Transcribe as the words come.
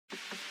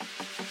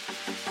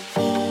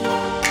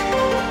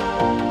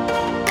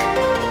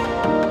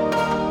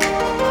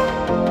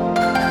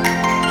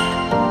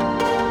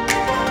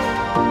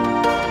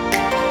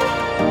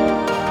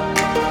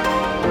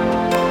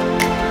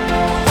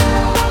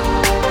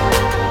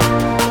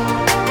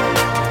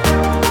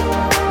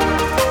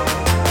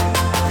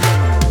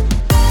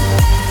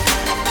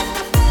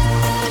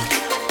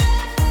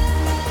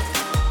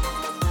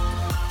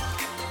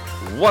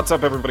What's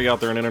up, everybody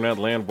out there in internet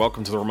land?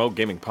 Welcome to the Remote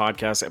Gaming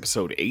Podcast,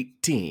 episode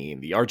 18.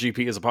 The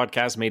RGP is a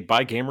podcast made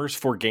by gamers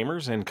for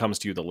gamers and comes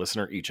to you, the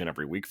listener, each and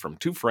every week from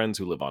two friends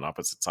who live on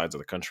opposite sides of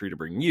the country to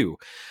bring you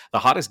the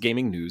hottest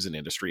gaming news and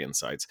industry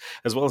insights,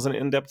 as well as an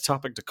in-depth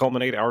topic to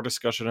culminate our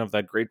discussion of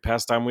that great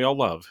pastime we all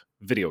love,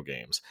 video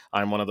games.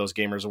 I'm one of those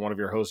gamers and one of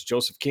your hosts,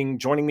 Joseph King.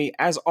 Joining me,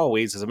 as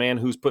always, is a man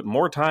who's put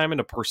more time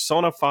into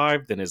Persona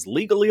 5 than is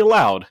legally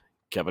allowed,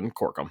 Kevin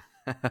Corkum.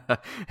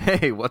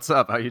 Hey, what's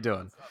up? How you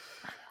doing?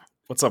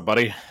 What's up,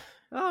 buddy?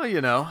 Oh,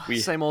 you know,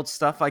 same old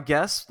stuff, I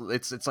guess.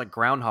 It's like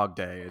Groundhog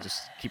Day. I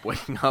just keep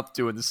waking up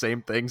doing the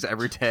same things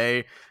every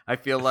day, I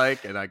feel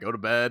like, and I go to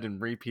bed and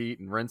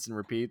repeat and rinse and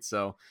repeat.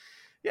 So,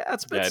 yeah,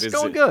 it's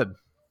going good.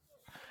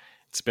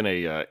 It's been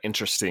a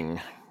interesting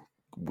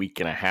week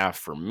and a half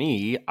for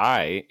me.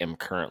 I am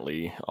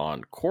currently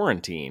on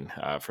quarantine.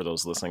 For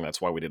those listening,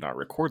 that's why we did not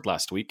record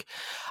last week.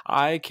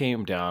 I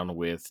came down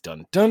with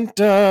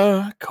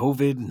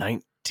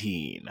COVID-19.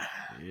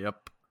 Yep.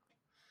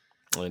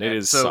 And it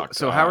is sucked.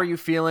 So how are you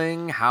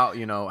feeling? How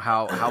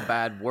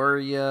bad were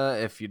you?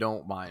 If you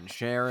don't mind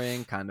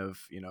sharing, kind of,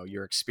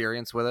 your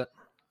experience with it.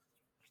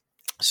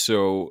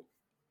 So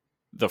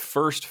the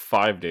first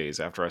 5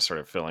 days after I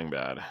started feeling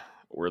bad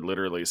were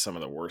literally some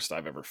of the worst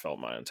I've ever felt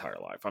my entire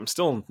life. I'm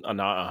still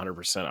not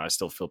 100%. I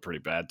still feel pretty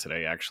bad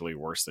today, actually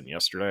worse than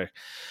yesterday.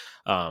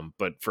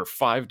 But for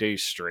 5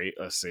 days straight,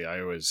 let's see,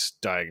 I was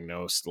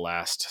diagnosed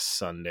last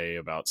Sunday,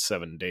 about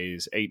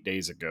 8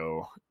 days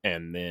ago.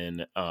 And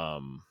then,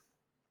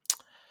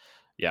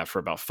 for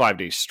about 5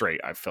 days straight,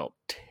 I felt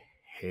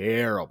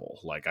terrible.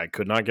 Like I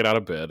could not get out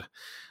of bed.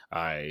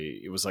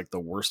 It was like the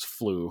worst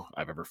flu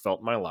I've ever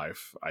felt in my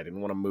life. I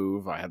didn't want to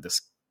move. I had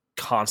this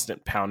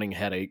constant pounding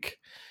headache,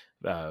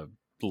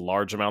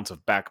 large amounts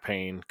of back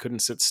pain, couldn't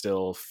sit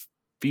still,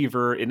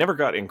 fever. It never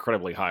got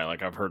incredibly high.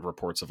 Like I've heard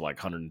reports of like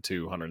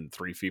 102,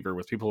 103 fever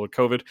with people with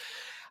COVID.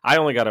 I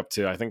only got up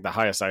to, I think the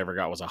highest I ever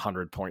got was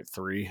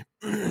 100.3.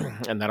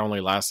 And that only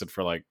lasted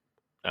for like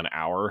an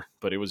hour,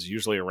 but it was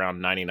usually around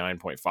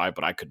 99.5,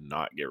 but I could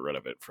not get rid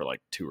of it for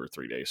like 2 or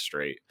 3 days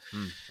straight.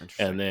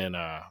 And then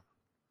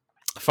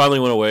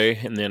finally went away,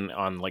 and then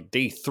on like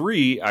day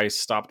 3 I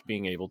stopped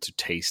being able to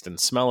taste and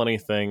smell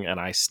anything, and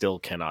I still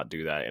cannot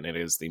do that, and it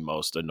is the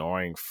most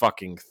annoying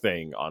fucking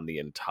thing on the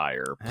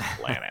entire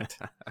planet.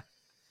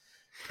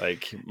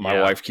 Like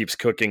my wife keeps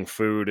cooking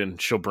food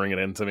and she'll bring it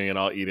into me and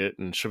I'll eat it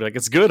and she'll be like,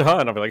 "It's good, huh?"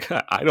 And I'll be like,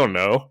 "I don't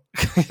know."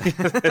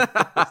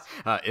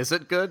 Is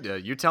it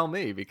good? You tell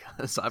me,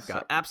 because I've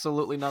got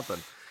absolutely nothing.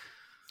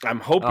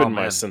 I'm hoping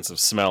my sense of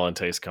smell and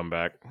taste come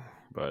back,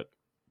 but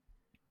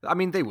I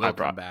mean, they will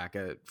come back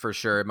for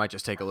sure. It might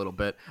just take a little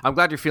bit. I'm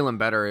glad you're feeling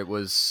better. It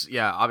was,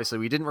 obviously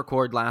we didn't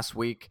record last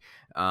week.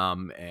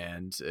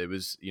 And it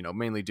was,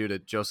 mainly due to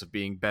Joseph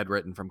being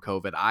bedridden from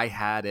COVID. I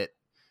had it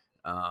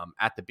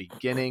at the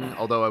beginning,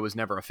 although I was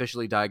never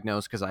officially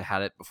diagnosed because I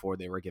had it before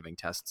they were giving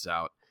tests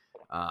out.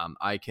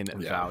 I can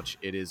vouch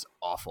it is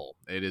awful.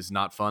 It is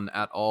not fun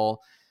at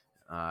all.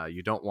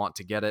 You don't want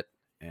to get it.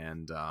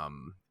 And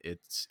it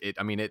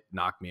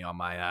knocked me on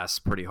my ass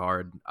pretty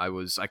hard. I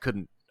was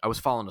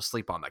falling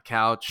asleep on the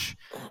couch.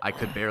 I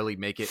could barely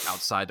make it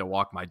outside to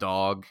walk my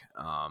dog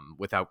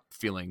without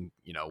feeling,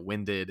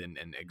 winded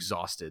and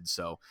exhausted.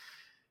 So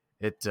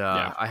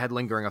I had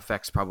lingering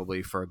effects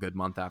probably for a good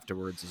month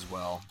afterwards as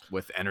well,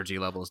 with energy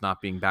levels not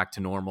being back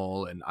to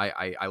normal. And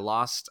I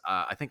lost,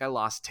 I think I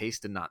lost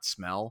taste and not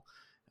smell.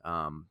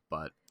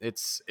 But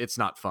it's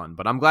not fun,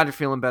 but I'm glad you're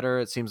feeling better.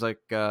 It seems like,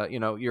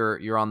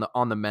 you're on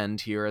the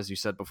mend here, as you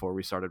said before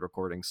we started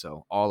recording.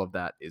 So all of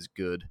that is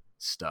good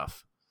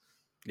stuff.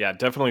 Yeah,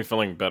 definitely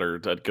feeling better,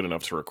 good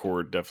enough to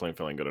record, definitely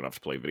feeling good enough to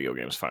play video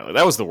games finally.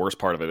 That was the worst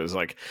part of it, is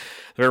like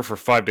there for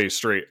 5 days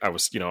straight, I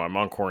was, I'm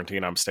on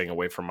quarantine, I'm staying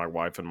away from my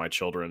wife and my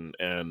children,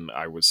 and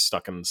I was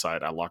stuck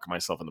inside. I locked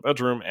myself in the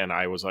bedroom, and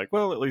I was like,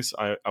 well, at least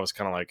I was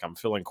kind of like, I'm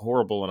feeling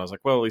horrible, and I was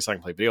like, well, at least I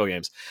can play video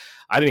games.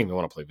 I didn't even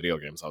want to play video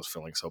games. I was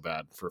feeling so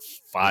bad. For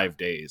 5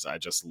 days, I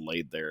just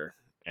laid there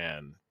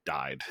and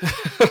died.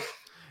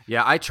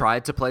 Yeah, I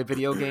tried to play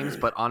video games,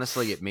 but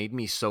honestly, it made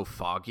me so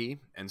foggy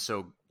and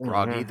so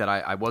groggy that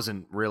I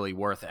wasn't really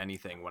worth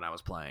anything when I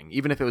was playing.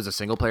 Even if it was a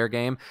single-player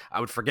game,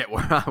 I would forget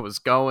where I was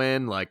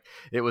going. Like,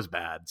 it was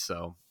bad.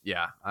 So,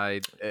 yeah,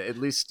 at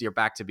least you're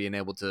back to being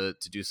able to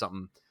do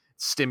something,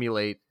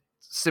 stimulate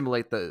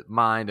the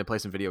mind and play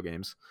some video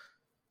games.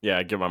 Yeah,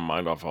 I get my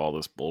mind off all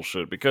this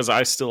bullshit, because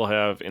I still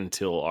have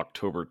until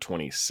October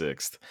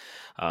 26th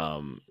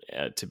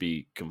to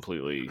be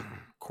completely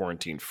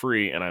quarantine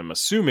free, and I'm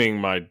assuming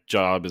my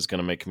job is going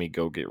to make me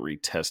go get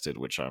retested,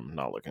 which I'm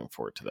not looking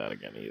forward to that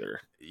again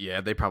either.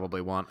 Yeah, they probably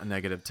want a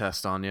negative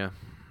test on you.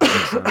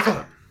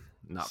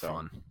 Not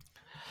fun.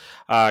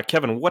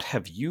 Kevin, what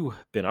have you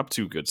been up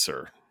to, good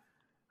sir?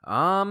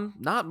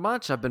 Not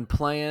much. I've been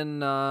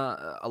playing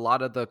a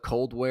lot of the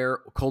Cold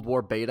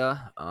War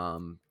beta.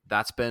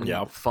 That's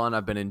been fun.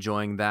 I've been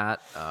enjoying that.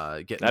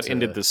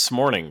 Ended this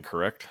morning,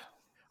 correct?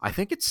 I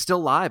think it's still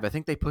live. I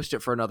think they pushed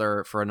it for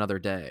another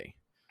day.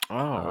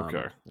 Oh,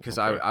 okay. Because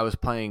Okay. I was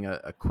playing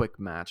a quick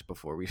match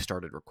before we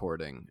started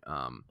recording.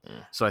 Mm.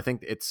 So I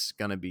think it's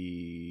going to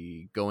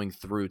be going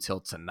through till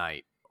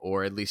tonight,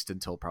 or at least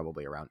until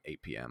probably around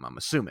 8 p.m. I'm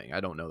assuming.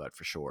 I don't know that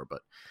for sure,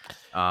 but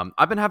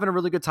I've been having a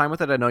really good time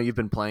with it. I know you've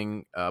been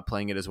playing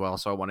it as well,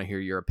 so I want to hear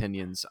your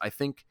opinions. I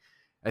think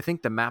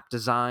the map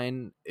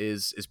design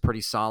is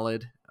pretty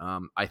solid.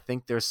 I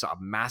think there's some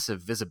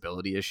massive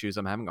visibility issues.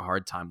 I'm having a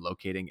hard time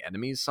locating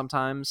enemies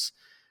sometimes,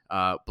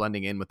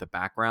 blending in with the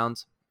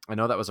background. I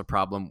know that was a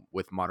problem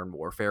with Modern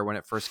Warfare when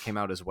it first came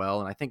out as well,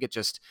 and I think it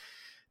just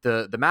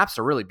the maps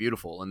are really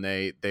beautiful and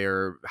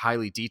they're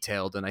highly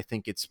detailed, and I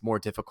think it's more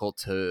difficult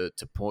to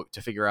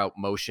figure out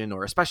motion,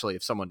 or especially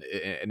if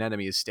an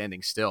enemy is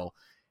standing still,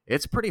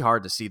 it's pretty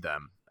hard to see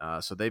them.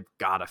 So they've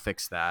got to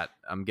fix that.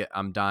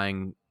 I'm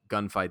dying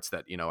gunfights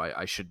that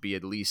I should be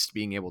at least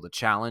being able to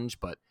challenge,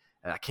 but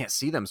I can't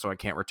see them, so I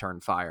can't return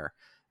fire.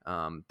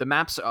 The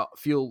maps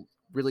feel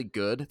really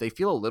good. They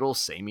feel a little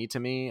samey to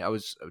me. I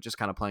was just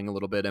kind of playing a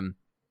little bit, and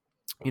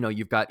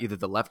you've got either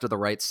the left or the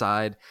right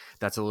side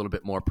that's a little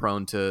bit more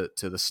prone to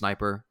the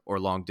sniper or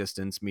long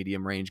distance,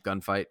 medium range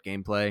gunfight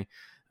gameplay,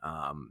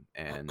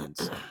 and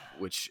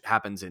which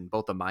happens in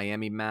both the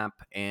Miami map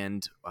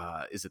and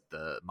is it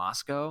the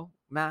Moscow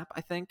map? I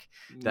think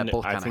that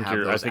both kind of have I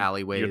those think you're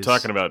alleyways.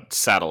 talking about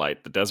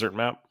Satellite, the desert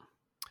map.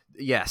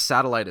 Yeah,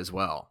 Satellite as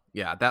well.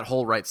 Yeah, that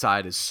whole right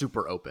side is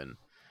super open.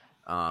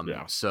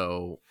 Yeah.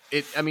 So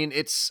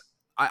it's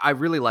I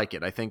really like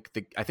it. I think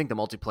the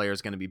multiplayer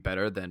is going to be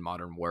better than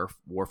Modern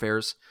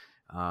Warfare's.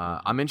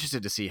 I'm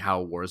interested to see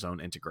how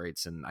Warzone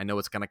integrates, and I know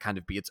it's going to kind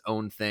of be its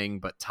own thing,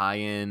 but tie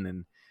in,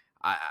 and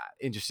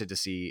interested to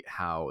see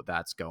how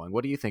that's going.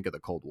 What do you think of the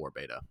Cold War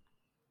beta?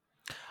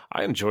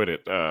 I enjoyed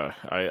it.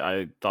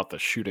 I thought the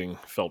shooting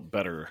felt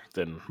better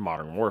than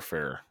Modern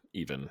Warfare.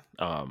 Even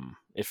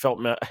it felt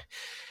more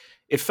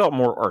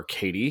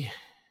arcadey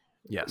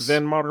Yes.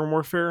 than Modern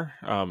Warfare.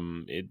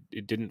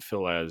 It didn't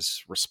feel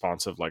as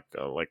responsive like the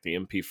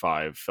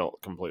MP5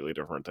 felt completely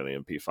different than the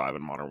MP5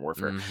 in Modern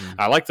Warfare. Mm-hmm.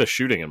 I like the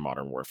shooting in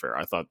Modern Warfare.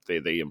 I thought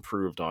they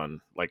improved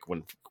on, like,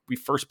 when we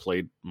first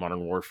played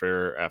Modern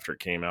Warfare after it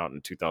came out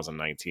in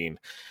 2019.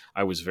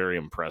 I was very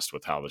impressed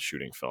with how the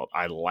shooting felt.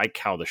 I like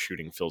how the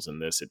shooting feels in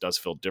this. It does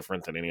feel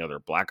different than any other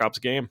Black Ops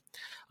game,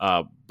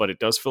 but it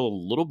does feel a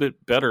little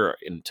bit better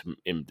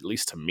at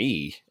least to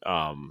me.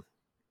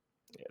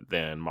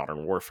 Than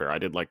Modern Warfare. I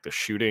did like the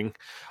shooting.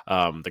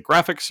 The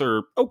graphics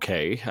are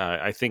okay.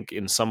 I think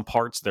in some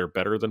parts they're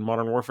better than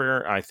Modern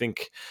Warfare. I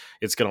think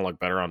it's going to look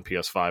better on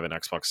PS5 and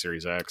Xbox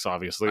Series X, I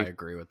obviously.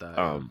 agree with that.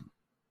 Yeah.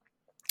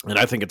 And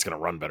I think it's going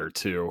to run better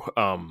too.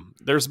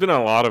 There's been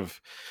a lot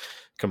of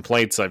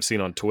complaints I've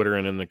seen on Twitter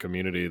and in the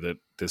community that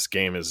this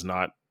game is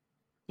not,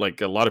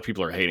 like, a lot of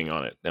people are hating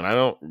on it, and I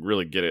don't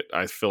really get it.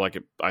 I feel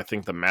like I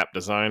think the map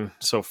design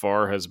so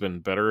far has been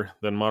better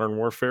than Modern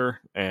Warfare,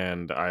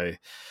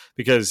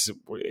 because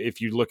if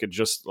you look at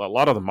just a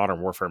lot of the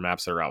Modern Warfare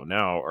maps that are out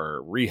now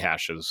are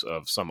rehashes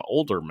of some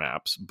older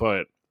maps,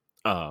 but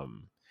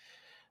um,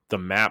 the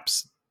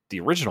maps,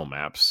 the original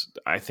maps,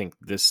 I think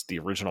the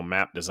original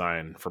map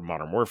design for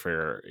Modern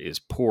Warfare is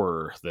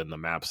poorer than the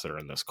maps that are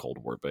in this Cold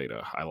War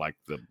beta. I like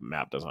the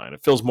map design.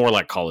 It feels more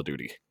like Call of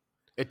Duty.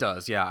 It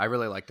does, yeah. I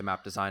really like the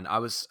map design. I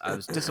was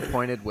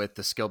disappointed with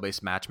the skill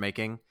based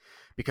matchmaking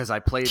because I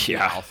played the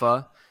Yeah.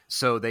 alpha,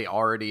 so they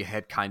already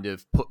had kind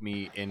of put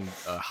me in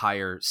a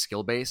higher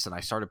skill base, and I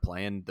started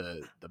playing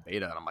the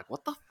beta, and I'm like,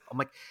 what the? I'm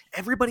like,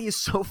 everybody is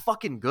so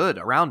fucking good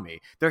around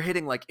me. They're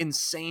hitting like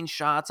insane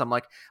shots. I'm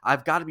like,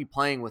 I've got to be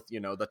playing with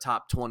the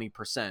top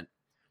 20%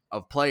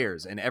 of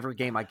players, and every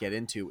game I get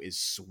into is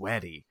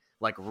sweaty,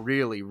 like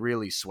really,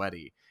 really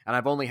sweaty. And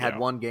I've only had Yeah.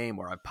 one game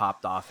where I've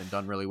popped off and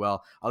done really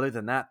well. Other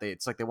than that,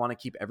 it's like they want to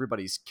keep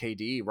everybody's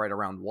KD right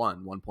around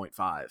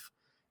 1.5,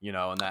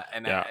 Yeah.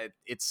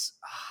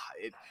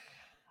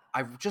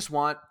 I just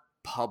want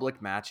public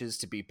matches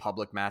to be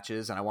public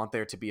matches, and I want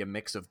there to be a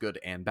mix of good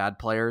and bad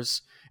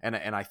players. And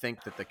I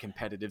think that the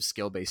competitive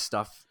skill based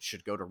stuff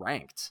should go to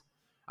ranked.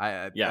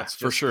 Yeah, That's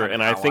for just sure. kind of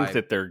And I how think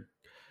that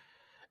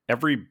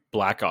every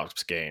Black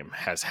Ops game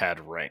has had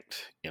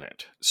ranked in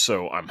it.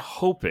 So I'm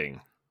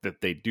hoping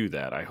that they do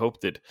that. I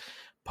hope that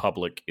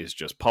public is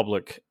just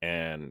public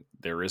and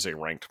there is a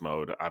ranked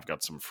mode. I've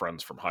got some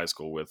friends from high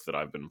school that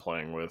I've been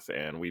playing with,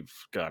 and we've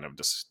kind of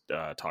just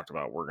talked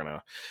about we're going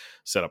to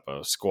set up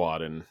a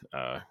squad and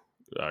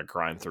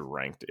grind through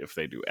ranked if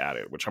they do add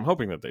it, which I'm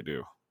hoping that they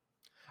do.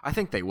 I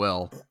think they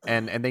will,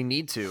 and they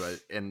need to,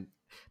 and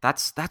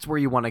that's where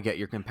you want to get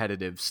your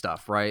competitive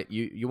stuff, right?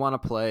 You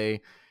want to play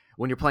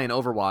when you're playing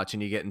Overwatch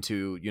and you get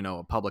into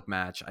a public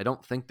match. I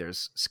don't think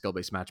there's skill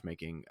based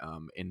matchmaking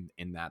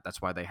in that.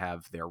 That's why they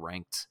have their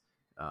ranked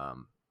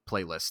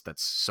playlist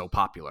that's so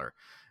popular,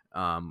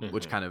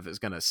 which kind of is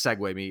going to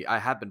segue me. I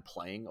have been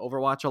playing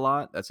Overwatch a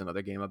lot. That's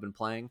another game I've been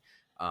playing.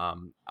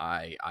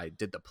 I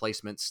did the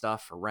placement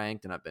stuff for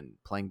ranked, and I've been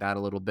playing that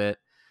a little bit.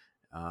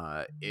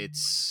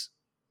 It's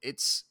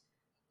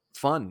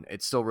fun.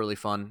 It's still really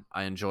fun.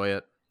 I enjoy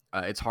it.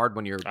 It's hard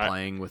when you're I,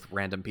 playing with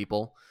random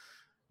people,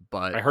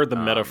 but I heard the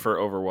meta for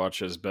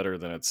Overwatch is better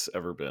than it's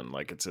ever been.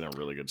 Like, it's in a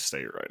really good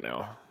state right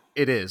now.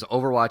 it is.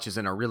 Overwatch is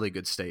in a really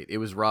good state. It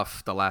was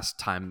rough the last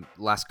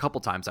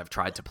couple times I've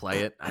tried to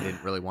play it. I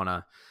didn't really want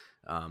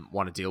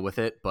to deal with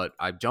it, but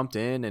I jumped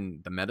in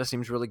and the meta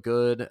seems really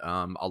good.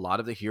 A lot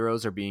of the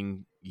heroes are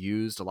being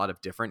used, a lot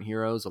of different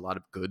heroes, a lot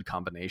of good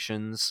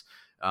combinations.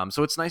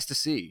 So it's nice to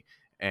see.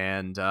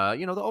 And the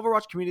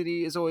Overwatch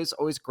community is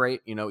always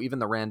great. Even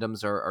the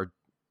randoms are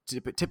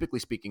typically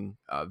speaking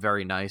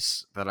very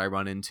nice that I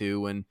run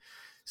into and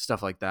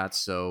stuff like that.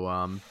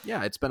 So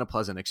it's been a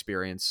pleasant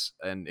experience.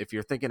 And if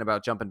you're thinking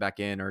about jumping back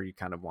in, or you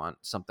kind of want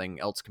something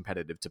else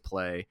competitive to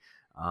play,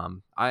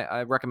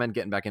 I recommend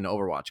getting back into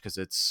Overwatch because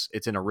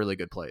it's in a really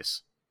good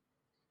place.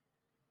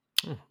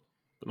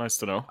 Nice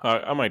to know.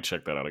 I might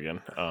check that out again.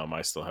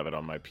 I still have it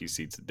on my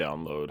PC to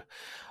download.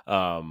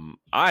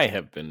 I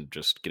have been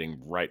just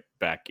getting right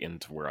back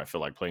into where I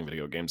feel like playing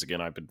video games again.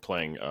 I've been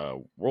playing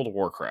World of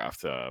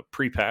Warcraft.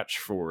 Pre-patch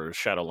for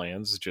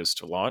Shadowlands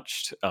just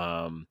launched.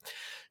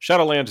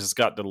 Shadowlands has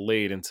got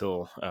delayed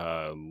until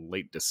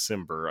late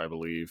December, I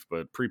believe,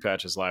 but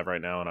pre-patch is live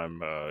right now,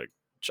 and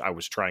I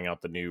was trying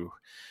out the new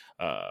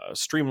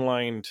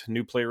streamlined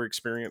new player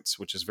experience,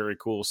 which is very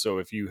cool. So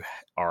if you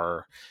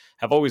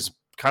have always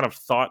kind of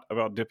thought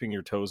about dipping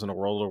your toes into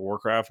World of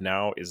Warcraft,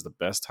 now is the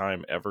best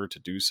time ever to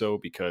do so,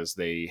 because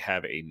they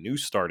have a new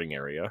starting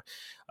area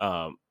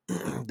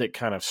that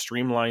kind of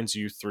streamlines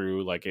you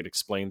through. Like, it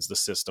explains the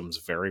systems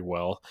very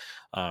well,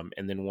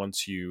 and then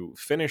once you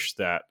finish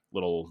that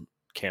little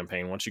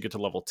campaign, once you get to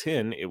level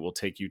 10, it will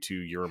take you to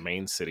your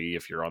main city.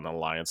 If you're on the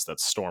Alliance,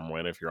 that's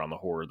Stormwind. If you're on the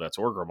Horde, that's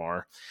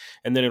Orgrimmar.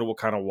 And then it will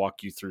kind of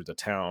walk you through the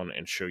town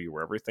and show you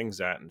where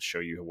everything's at and show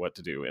you what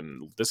to do.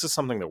 And this is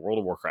something that World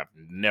of Warcraft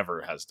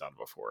never has done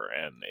before,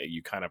 and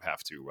you kind of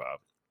have to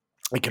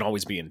it can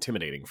always be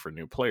intimidating for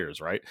new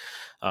players, right?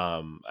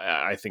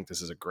 I think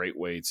this is a great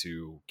way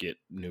to get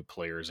new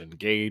players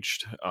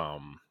engaged.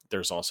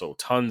 There's also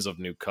tons of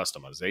new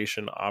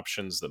customization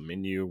options. The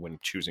menu when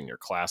choosing your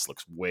class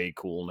looks way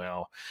cool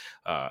now.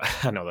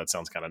 I know that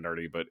sounds kind of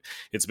nerdy, but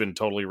it's been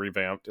totally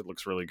revamped. It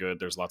looks really good.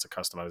 There's lots of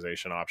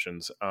customization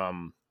options.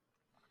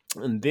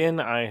 And then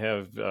I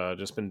have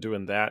just been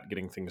doing that,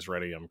 getting things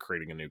ready. I'm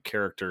creating a new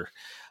character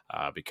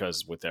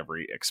because with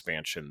every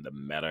expansion, the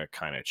meta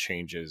kind of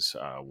changes.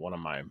 One of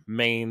my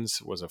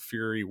mains was a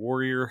Fury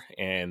Warrior,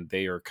 and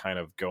they are kind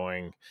of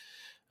going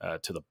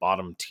to the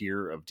bottom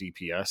tier of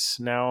DPS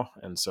now.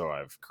 And so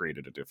I've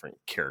created a different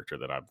character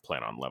that I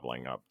plan on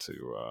leveling up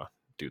to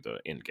do the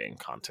in-game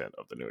content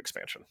of the new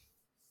expansion.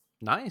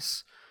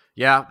 Nice.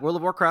 Yeah, World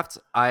of Warcraft,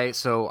 I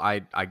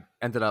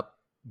ended up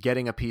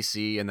getting a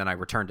PC and then I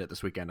returned it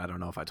this weekend. I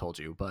don't know if I told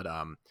you, but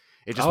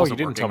it just wasn't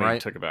you didn't working, tell me right? You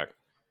took it back.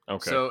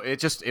 Okay. So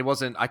it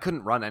wasn't, I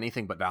couldn't run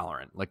anything but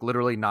Valorant, like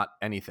literally not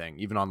anything,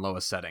 even on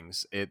lowest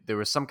settings. There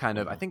was some kind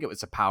of, I think it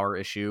was a power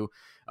issue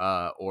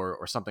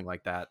or something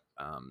like that.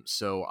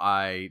 So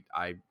I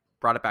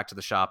brought it back to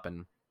the shop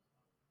and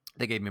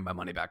they gave me my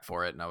money back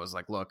for it. And I was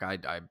like, look,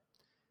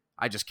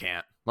 I just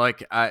can't.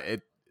 Like,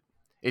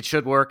 it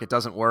should work. It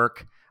doesn't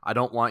work. I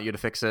don't want you to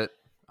fix it.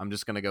 I'm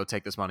just going to go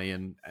take this money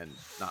and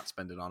not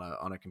spend it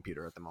on a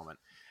computer at the moment.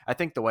 I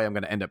think the way I'm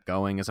going to end up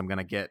going is I'm going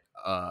to get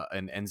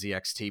an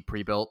NZXT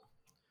pre-built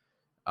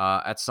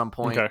at some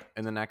point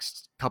in the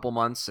next couple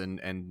months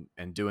and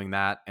doing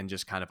that and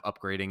just kind of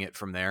upgrading it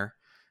from there.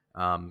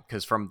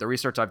 Because from the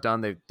research I've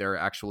done, they're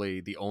actually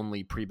the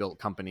only pre-built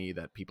company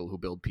that people who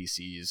build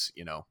PCs,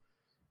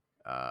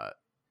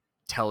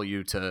 tell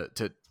you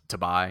to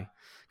buy.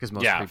 Because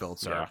most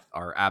pre-builts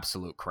are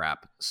absolute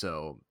crap.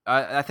 So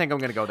I think I'm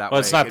going to go that way.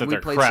 Well, it's not that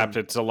they're crap.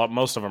 It's a lot.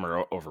 Most of them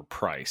are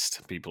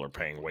overpriced. People are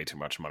paying way too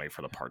much money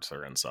for the parts that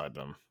are inside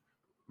them.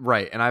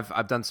 Right, and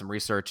I've done some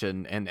research,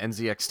 and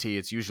NZXT,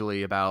 it's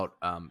usually about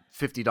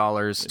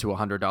 $50 to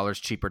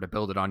 $100 cheaper to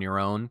build it on your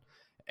own.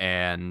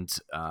 And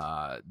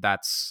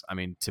that's, I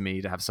mean, to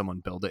me, to have someone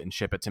build it and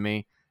ship it to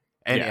me,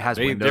 and it has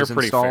Windows they're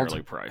pretty installed.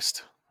 Fairly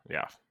priced.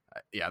 Yeah.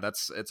 Yeah,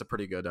 it's a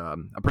pretty good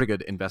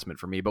investment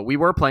for me. But we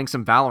were playing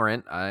some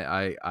Valorant.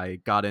 I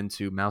got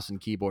into mouse and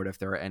keyboard. If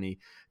there are any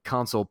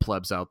console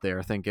plebs out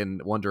there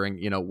wondering,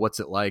 what's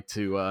it like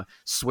to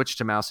switch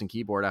to mouse and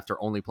keyboard after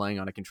only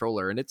playing on a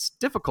controller? And it's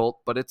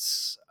difficult, but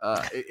it's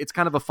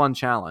kind of a fun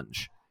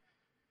challenge.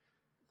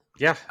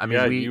 Yeah, I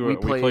mean,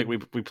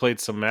 we played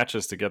some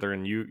matches together,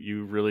 and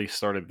you really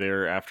started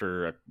there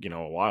after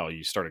a while.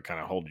 You started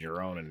kind of holding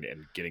your own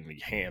and getting the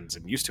hands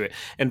and used to it.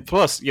 And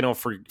plus,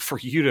 for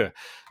you to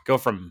go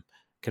from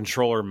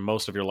controller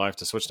most of your life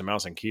to switch to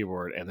mouse and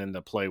keyboard, and then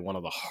to play one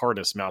of the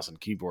hardest mouse and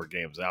keyboard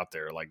games out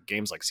there, like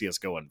games like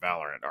CS:GO and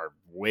Valorant, are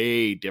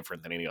way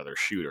different than any other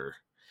shooter.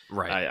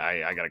 Right.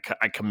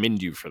 I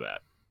commend you for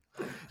that.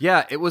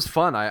 Yeah, it was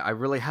fun. I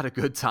really had a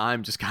good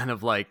time, just kind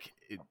of like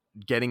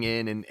getting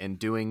in and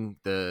doing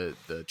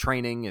the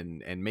training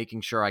and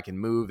making sure I can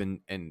move and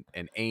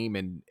aim,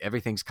 and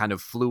everything's kind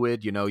of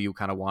fluid. You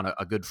kind of want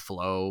a good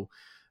flow.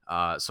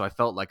 So I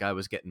felt like I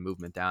was getting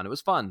movement down. It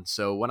was fun.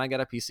 So when I get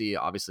a PC,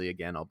 obviously,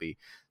 again, I'll be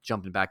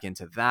jumping back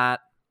into that.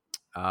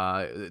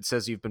 It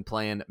says you've been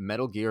playing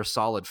Metal Gear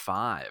Solid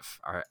 5.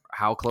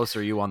 How close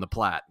are you on the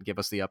plat? Give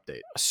us the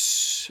update.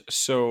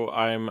 So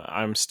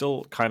I'm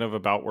still kind of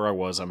about where I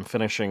was. I'm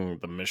finishing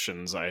the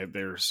missions. I've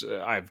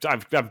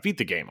beat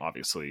the game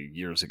obviously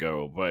years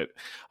ago, but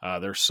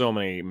there's so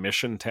many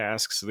mission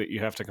tasks that you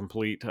have to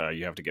complete.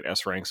 You have to get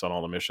S ranks on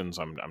all the missions.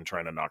 I'm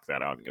trying to knock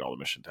that out and get all the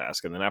mission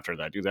tasks, and then after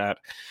I do that,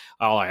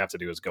 all I have to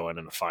do is go in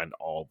and find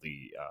all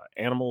the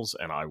animals,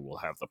 and I will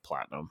have the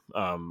platinum.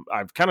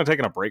 I've kind of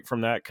taken a break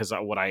from that because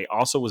what I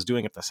also was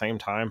doing at the same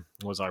time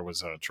was I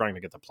was trying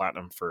to get the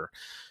platinum for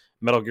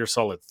Metal Gear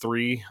Solid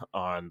 3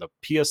 on the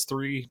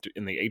PS3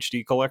 in the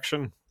HD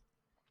collection.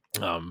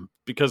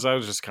 Because I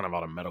was just kind of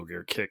on a Metal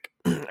Gear kick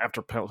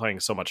after playing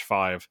so much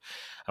 5.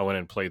 I went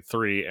and played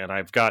 3, and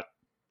I've got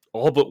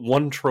all but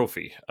one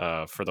trophy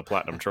for the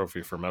platinum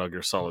trophy for Metal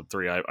Gear Solid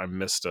 3. I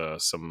missed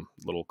some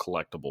little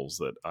collectibles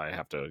that I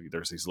have to.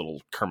 There's these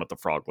little Kermit the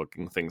Frog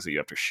looking things that you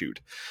have to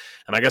shoot,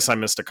 and I guess I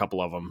missed a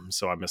couple of them,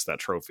 so I missed that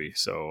trophy.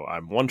 So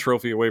I'm one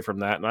trophy away from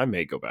that, and I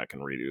may go back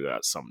and redo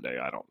that someday.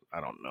 I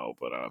don't know,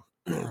 but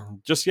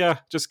just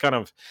kind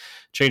of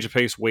change of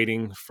pace,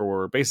 waiting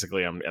for.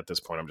 Basically, I'm at this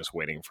point. I'm just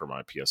waiting for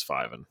my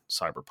PS5, and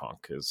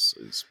Cyberpunk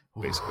is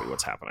basically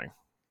what's happening.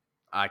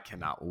 I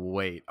cannot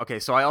wait. Okay,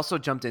 so I also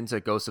jumped into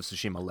Ghost of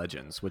Tsushima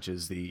Legends, which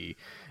is the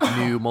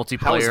new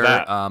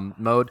multiplayer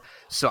mode.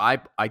 So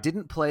I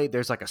didn't play.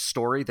 There's like a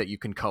story that you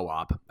can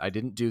co-op. I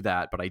didn't do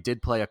that, but I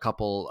did play a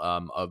couple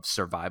of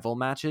survival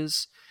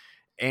matches,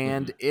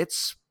 and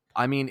it's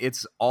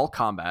all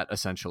combat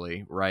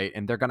essentially, right?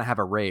 And they're gonna have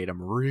a raid.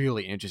 I'm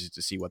really interested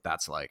to see what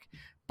that's like.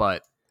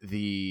 But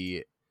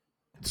the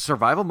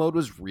survival mode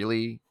was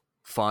really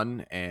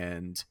fun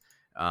and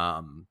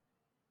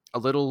a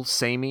little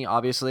samey.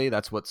 Obviously,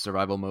 that's what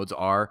survival modes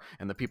are,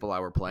 and the people I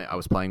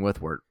was playing with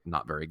were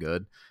not very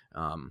good,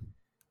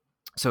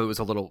 so it was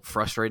a little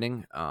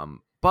frustrating.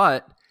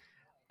 But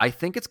I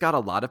think it's got a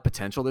lot of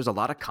potential. There's a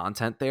lot of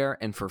content there,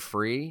 and for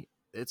free,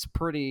 it's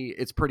pretty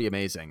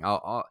amazing.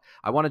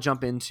 I want to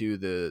jump into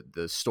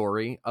the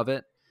story of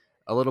it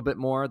a little bit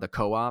more, the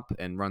co-op,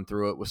 and run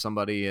through it with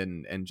somebody,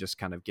 and just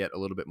kind of get a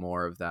little bit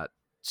more of that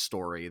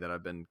story that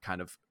I've been kind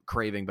of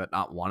craving but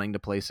not wanting to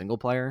play single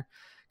player.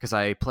 Because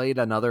I played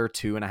another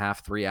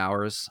 2.5-3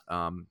 hours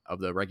of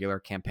the regular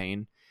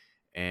campaign,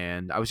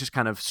 and I was just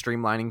kind of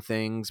streamlining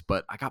things,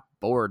 but I got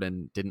bored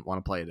and didn't want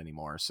to play it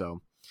anymore.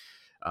 So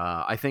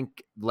I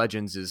think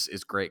Legends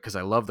is great because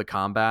I love the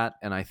combat,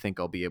 and I think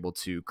I'll be able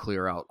to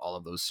clear out all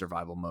of those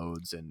survival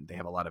modes. And they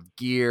have a lot of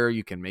gear.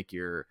 You can make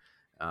your,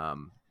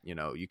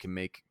 you can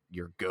make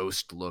your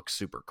ghost look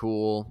super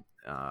cool.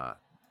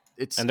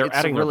 And they're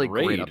adding a really a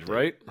raid, great update.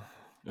 Right?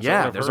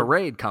 There's a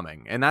raid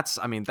coming, and that's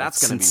going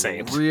to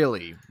be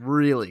really,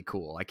 really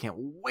cool. I can't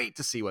wait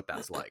to see what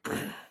that's like.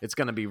 It's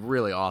going to be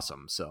really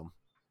awesome. So,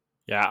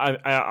 yeah,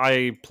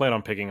 I plan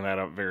on picking that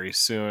up very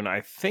soon.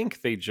 I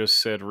think they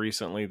just said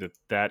recently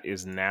that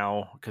is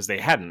now, because they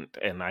hadn't,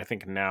 and I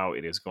think now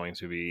it is going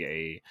to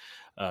be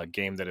a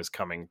game that is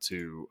coming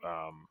to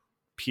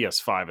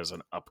PS5 as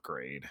an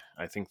upgrade.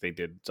 I think they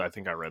did. I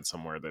think I read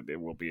somewhere that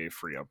it will be a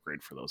free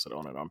upgrade for those that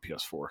own it on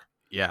PS4.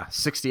 Yeah,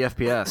 60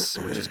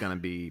 FPS, which is going to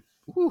be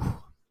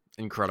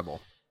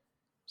incredible.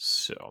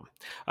 So,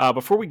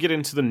 before we get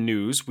into the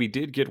news, we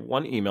did get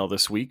one email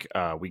this week.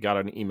 We got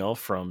an email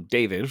from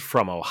David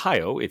from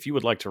Ohio. If you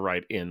would like to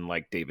write in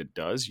like David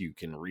does, you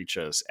can reach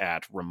us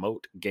at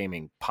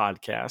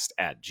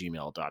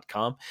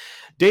remotegamingpodcast@gmail.com.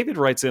 David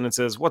writes in and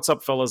says, "What's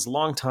up, fellas?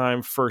 Long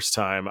time, first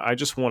time. I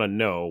just want to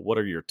know, what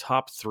are your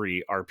top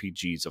 3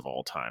 RPGs of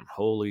all time?"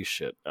 Holy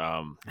shit.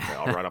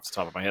 Right off the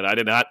top of my head,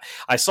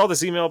 I saw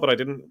this email, but I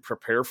didn't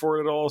prepare for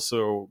it at all.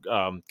 So,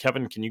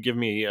 Kevin, can you give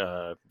me,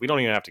 we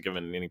don't even have to give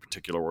it in any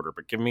particular order,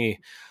 but give me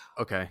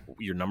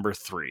your number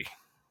 3.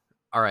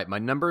 All right, my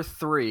number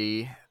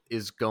 3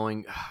 is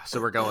going.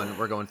 So we're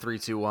going 3,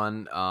 2,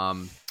 1.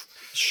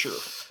 Sure,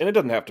 and it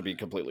doesn't have to be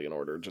completely in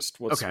order. Just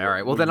all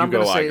right. Well, then I'm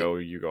gonna say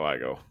you go, I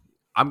go.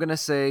 I'm gonna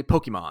say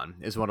Pokemon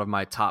is one of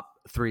my top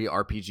 3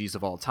 RPGs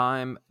of all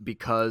time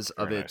because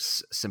of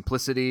its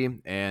simplicity,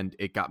 and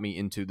it got me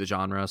into the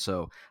genre.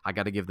 So I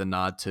got to give the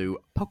nod to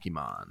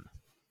Pokemon.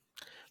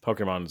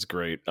 Pokemon is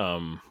great.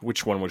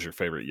 Which one was your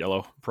favorite?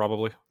 Yellow,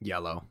 probably.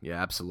 Yellow, yeah,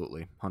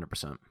 absolutely,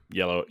 100%.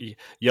 Yellow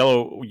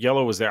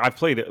was there. I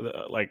played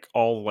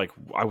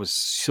I was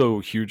so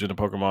huge into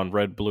Pokemon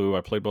Red, Blue.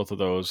 I played both of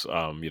those.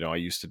 I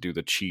used to do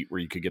the cheat where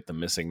you could get the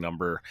missing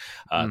number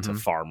to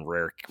farm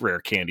rare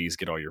candies,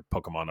 get all your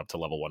Pokemon up to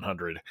level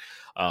 100.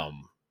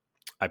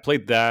 I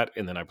played that,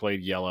 and then I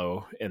played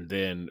Yellow, and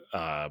then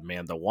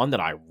the one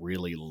that I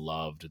really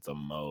loved the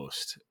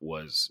most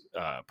was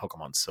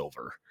Pokemon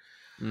Silver.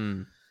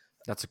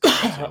 That's a cool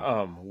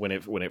one.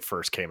 When it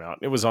first came out,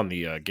 it was on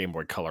the Game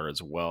Boy Color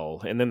as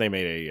well, and then they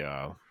made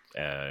a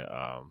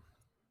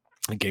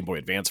Game Boy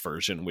Advance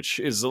version, which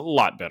is a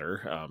lot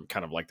better,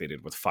 kind of like they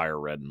did with Fire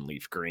Red and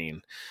Leaf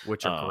Green,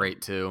 which are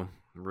great too.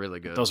 Really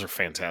good. Those are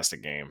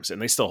fantastic games,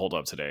 and they still hold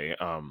up today.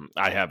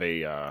 I have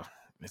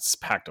it's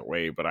packed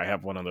away, but I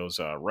have one of those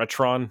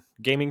Retron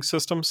gaming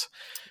systems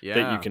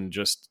that you can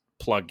just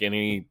plug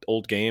any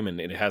old game, and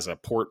it has a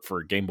port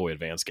for Game Boy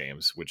Advance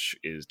games, which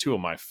is two of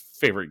my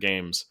favorite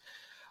games.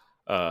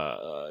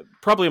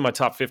 Probably in my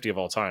top 50 of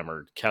all time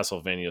are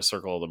Castlevania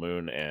Circle of the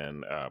Moon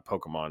and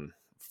Pokemon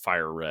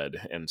Fire Red.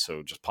 And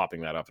so just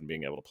popping that up and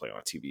being able to play on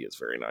a TV is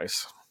very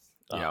nice.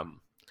 Yeah.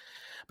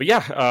 But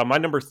yeah, my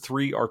number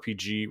 3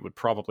 RPG would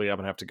probably, I'm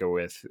going to have to go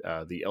with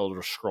the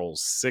Elder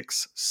Scrolls 5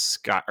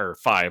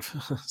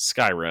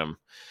 Skyrim.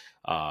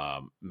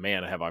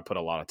 Man, have I put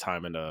a lot of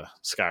time into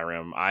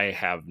Skyrim. I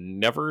have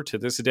never to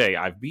this day,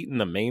 I've beaten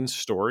the main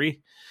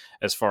story.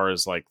 As far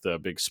as like the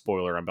big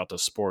spoiler, I'm about to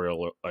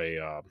spoil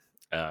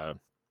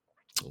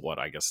what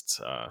I guess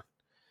it's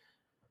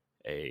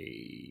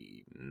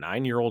a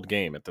 9-year-old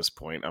game at this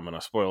point. I'm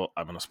gonna spoil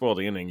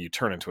the ending. You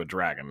turn into a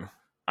dragon.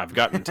 I've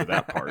gotten to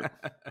that part.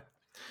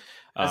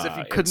 As if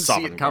you couldn't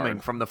see it coming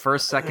from the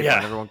first second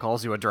when everyone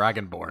calls you a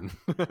dragonborn.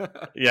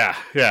 yeah.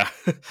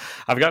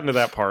 I've gotten to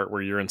that part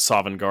where you're in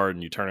Sovngarde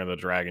and you turn into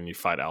the dragon, you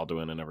fight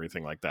Alduin and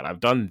everything like that. I've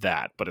done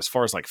that, but as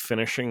far as like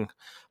finishing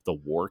the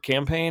war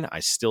campaign,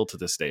 I still to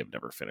this day have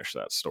never finished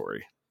that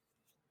story.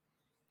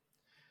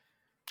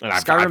 And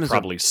I've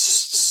probably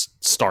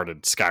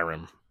started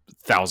Skyrim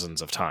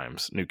thousands of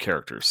times, new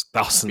characters,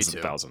 thousands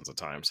of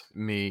times.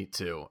 Me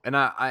too. And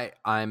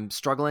I'm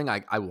struggling.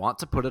 I want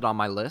to put it on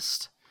my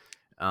list.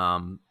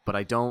 But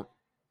I don't.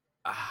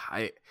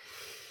 I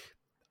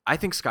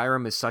think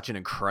Skyrim is such an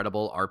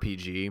incredible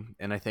RPG,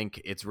 and I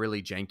think it's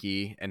really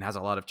janky and has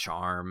a lot of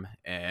charm,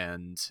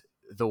 and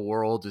the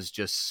world is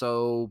just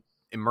so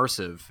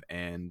immersive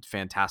and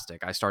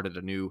fantastic. I started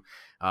a new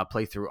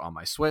playthrough on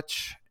my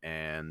Switch,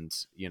 and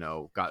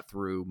got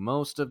through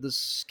most of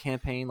this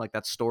campaign, like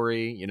that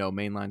story,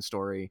 mainline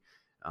story.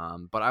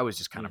 But I was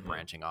just kind of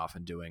branching off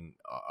and doing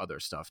other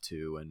stuff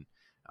too, and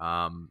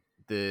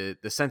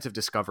the sense of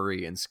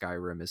discovery in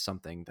Skyrim is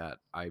something that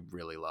I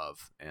really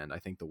love, and I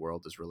think the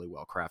world is really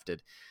well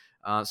crafted.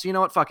 So you know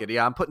what? Fuck it.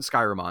 Yeah, I'm putting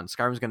Skyrim on.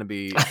 Skyrim's gonna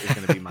be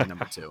my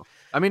number 2.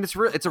 I mean,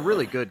 it's a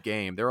really good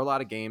game. There are a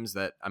lot of games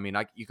that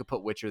you could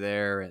put Witcher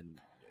there, and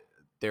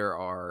there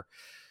are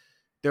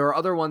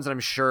other ones that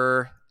I'm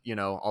sure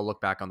I'll look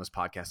back on this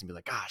podcast and be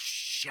like, gosh,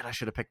 shit, I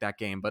should have picked that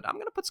game. But I'm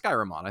gonna put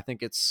Skyrim on. I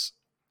think it's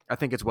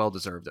well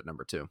deserved at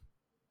number 2.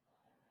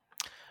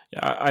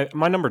 Yeah,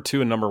 my number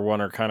 2 and number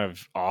 1 are kind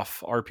of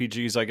off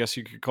RPGs, I guess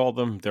you could call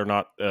them. They're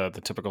not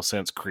the typical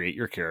sense, create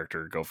your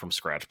character, go from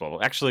scratch, blah, blah.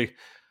 Actually,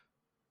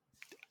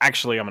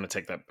 I'm going to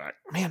take that back.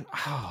 Man,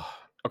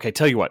 okay,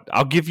 tell you what.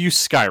 I'll give you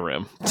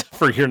Skyrim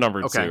for your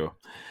number 2.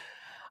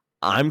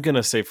 I'm going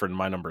to say for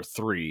my number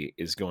 3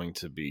 is going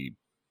to be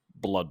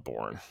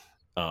Bloodborne.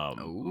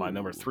 My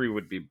number 3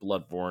 would be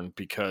Bloodborne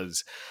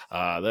because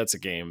that's a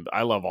game.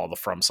 I love all the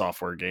From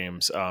Software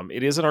games.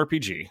 It is an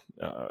RPG.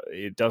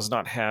 It does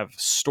not have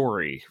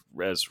story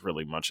as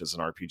really much as an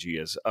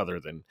RPG as other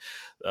than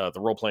the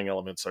role-playing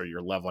elements are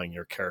you're leveling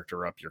your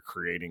character up, you're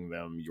creating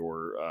them,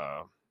 you're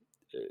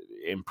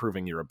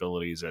improving your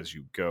abilities as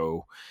you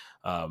go.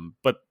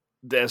 But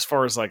as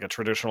far as like a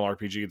traditional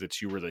RPG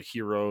that you were the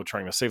hero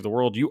trying to save the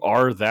world, you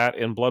are that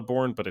in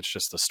Bloodborne, but it's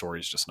just the story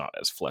is just not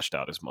as fleshed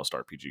out as most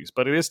RPGs.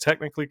 But it is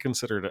technically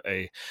considered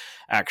a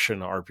action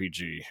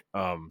RPG.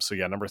 So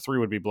yeah, number 3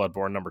 would be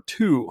Bloodborne. Number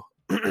 2,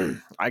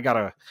 I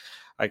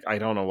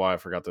don't know why I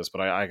forgot this,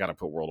 but I gotta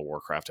put World of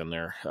Warcraft in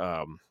there.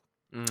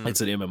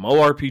 It's an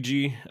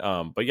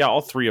MMORPG, but yeah,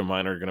 all 3 of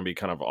mine are going to be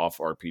kind of off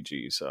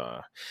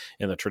RPGs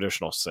in the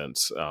traditional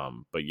sense.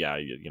 But yeah,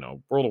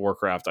 World of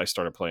Warcraft, I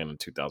started playing in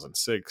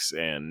 2006,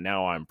 and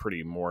now I'm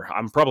probably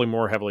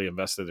more heavily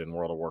invested in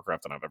World of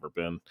Warcraft than I've ever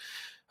been.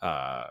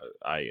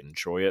 I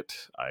enjoy it.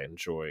 I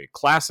enjoy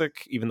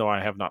Classic, even though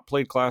I have not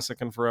played Classic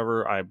in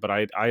forever. But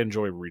I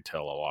enjoy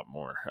retail a lot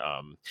more.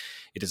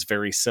 It is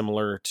very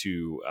similar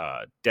to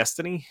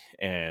Destiny,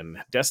 and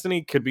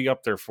Destiny could be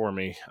up there for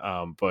me.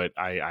 But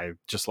I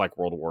just like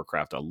World of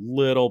Warcraft a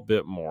little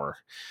bit more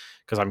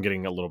because I'm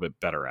getting a little bit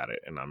better at it,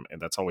 and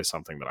that's always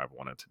something that I've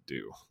wanted to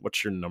do.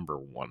 What's your number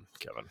 1,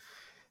 Kevin?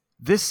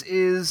 This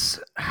is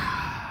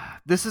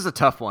a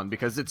tough one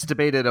because it's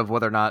debated of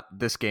whether or not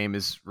this game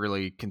is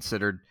really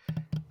considered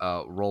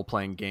a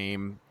role-playing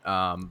game.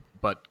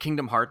 But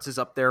Kingdom Hearts is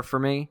up there for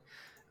me.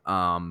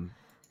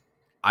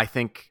 I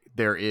think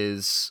there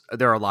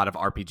are a lot of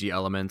RPG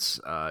elements.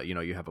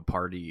 You have a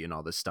party and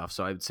all this stuff,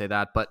 so I would say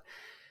that. But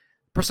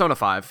Persona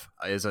 5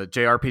 is a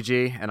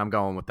JRPG, and I'm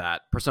going with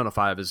that. Persona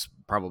 5 is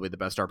probably the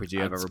best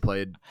RPG I've ever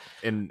played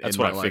in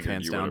my life,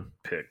 hands down.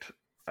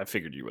 I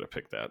figured you would have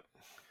picked that.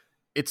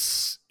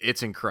 It's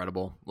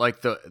incredible.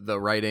 Like the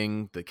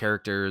writing, the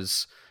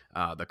characters,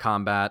 the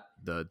combat,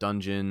 the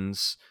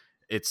dungeons.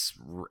 It's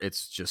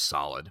just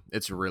solid.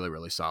 It's really,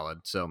 really solid.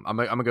 So I'm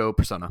gonna go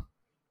Persona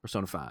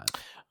 5.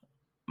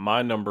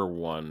 My number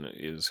one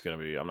is going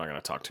to be, I'm not going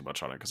to talk too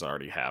much on it because I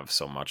already have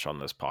so much on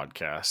this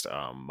podcast.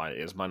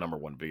 My number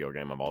one video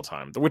game of all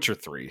time, The Witcher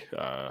 3.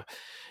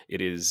 It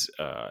is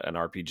an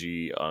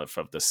RPG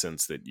of the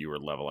sense that you are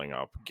leveling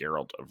up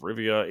Geralt of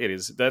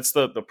Rivia. That's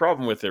the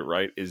problem with it,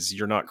 right? Is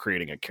you're not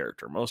creating a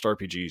character. Most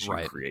RPGs, you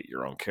Right. create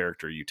your own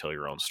character, you tell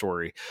your own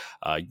story.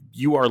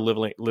 You are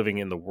living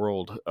in the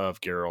world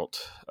of Geralt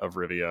of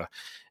Rivia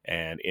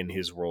and in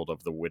his world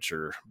of The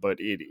Witcher, but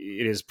it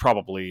is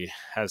probably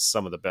has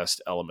some of the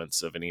best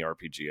elements of any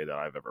RPG that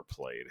I've ever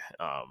played.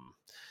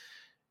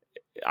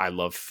 I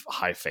love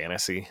high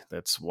fantasy.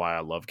 That's why I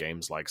love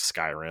games like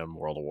Skyrim,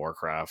 World of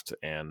Warcraft,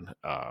 and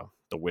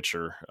The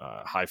Witcher.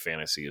 High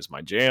fantasy is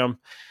my jam.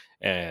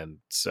 And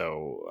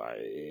so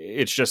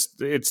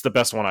it's the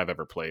best one I've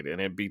ever played,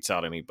 and it beats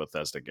out any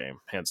Bethesda game,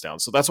 hands down.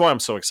 So that's why I'm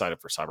so excited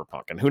for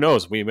Cyberpunk. And who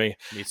knows,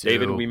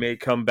 David, we may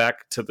come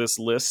back to this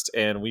list,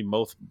 and we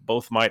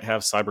both might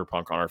have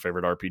Cyberpunk on our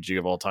favorite RPG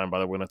of all time by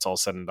the when it's all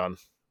said and done.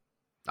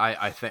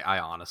 I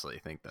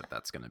honestly think that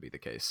that's going to be the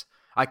case.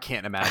 I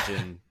can't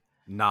imagine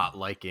not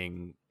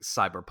liking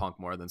Cyberpunk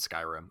more than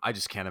Skyrim. I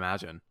just can't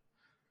imagine.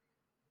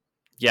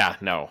 Yeah,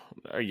 no.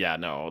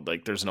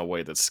 Like, there's no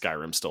way that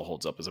Skyrim still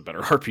holds up as a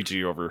better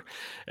RPG over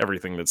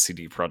everything that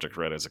CD Projekt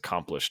Red has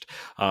accomplished.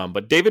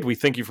 But David, we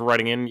thank you for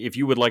writing in. If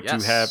you would like to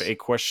have a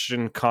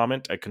question,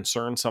 comment, a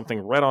concern,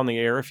 something read on the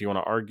air, if you want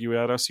to argue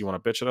at us, you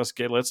want to bitch at us,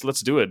 let's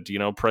do it.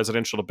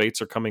 Presidential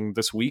debates are coming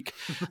this week.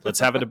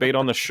 Let's have a debate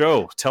on the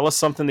show. Tell us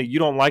something that you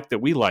don't like that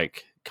we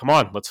like. Come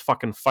on, let's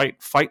fucking fight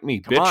me,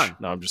 bitch. Come on.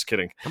 No, I'm just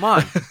kidding. Come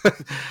on.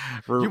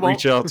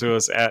 Reach out to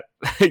us at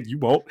you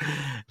won't.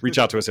 Reach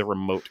out to us at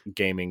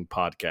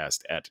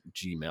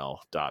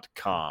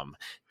remotegamingpodcast@gmail.com.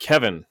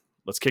 Kevin,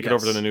 let's kick it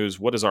over to the news.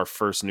 What is our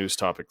first news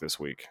topic this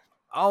week?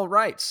 All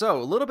right,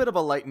 so a little bit of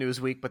a light news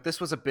week, but this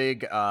was a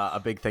big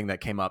thing that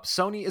came up.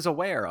 Sony is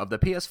aware of the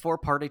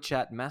PS4 Party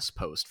Chat mess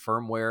post,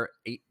 firmware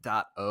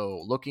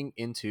 8.0, looking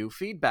into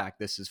feedback.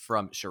 This is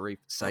from Sharif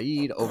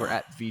Saeed over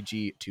at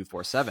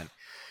VG247.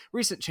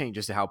 Recent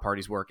changes to how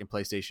parties work in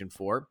PlayStation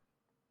 4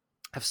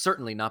 have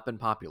certainly not been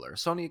popular.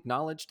 Sony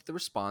acknowledged the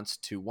response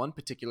to one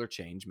particular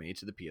change made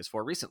to the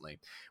PS4 recently,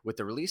 with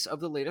the release of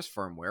the latest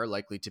firmware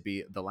likely to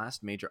be the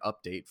last major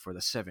update for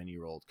the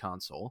 7-year-old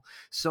console.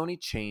 Sony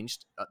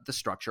changed the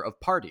structure of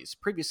parties.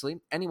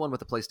 Previously, anyone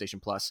with a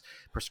PlayStation Plus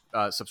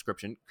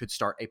subscription could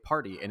start a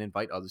party and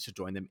invite others to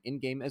join them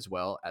in-game, as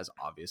well as,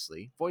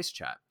 obviously, voice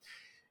chat.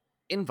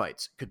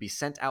 Invites could be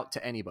sent out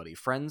to anybody,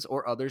 friends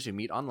or others who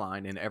meet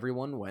online, and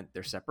everyone went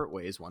their separate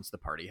ways once the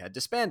party had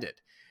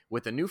disbanded.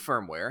 With the new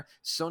firmware,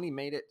 Sony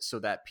made it so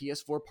that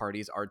PS4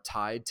 parties are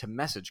tied to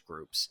message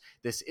groups.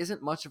 This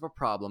isn't much of a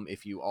problem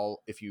if you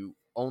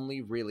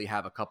only really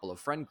have a couple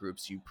of friend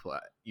groups you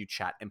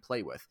chat and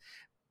play with.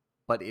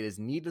 But it is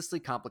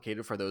needlessly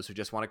complicated for those who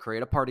just want to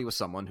create a party with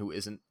someone who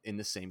isn't in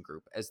the same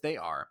group as they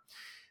are.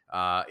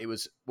 It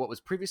was what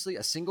was previously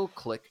a single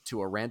click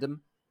to a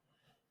random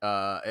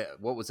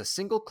what was a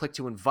single click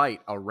to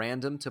invite a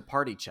random to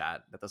party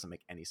chat, that doesn't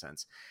make any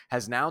sense,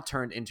 has now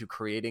turned into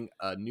creating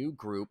a new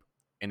group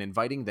and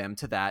inviting them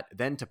to that,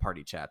 then to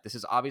party chat. This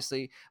is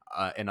obviously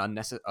an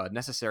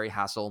unnecessary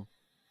hassle,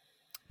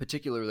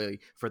 particularly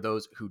for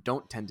those who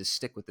don't tend to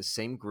stick with the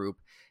same group,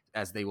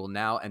 as they will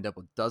now end up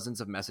with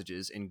dozens of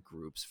messages in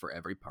groups for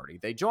every party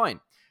they join.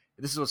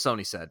 This is what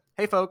Sony said.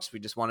 Hey folks, we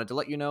just wanted to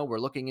let you know we're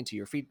looking into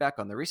your feedback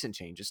on the recent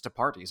changes to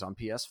parties on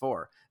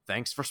PS4.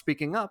 Thanks for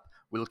speaking up.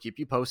 We'll keep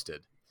you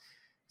posted.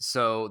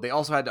 So they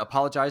also had to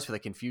apologize for the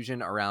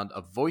confusion around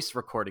a voice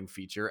recording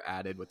feature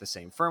added with the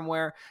same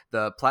firmware.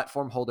 The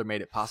platform holder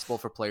made it possible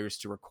for players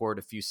to record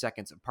a few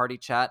seconds of party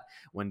chat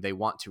when they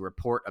want to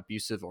report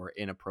abusive or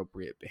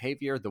inappropriate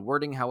behavior. The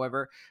wording,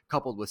 however,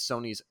 coupled with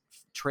Sony's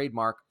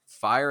trademark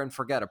fire and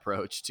forget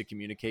approach to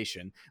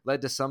communication,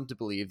 led to some to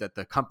believe that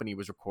the company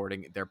was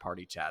recording their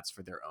party chats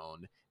for their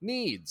own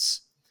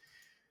needs.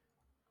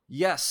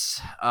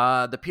 Yes,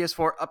 the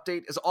PS4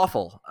 update is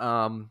awful.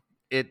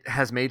 It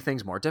has made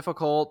things more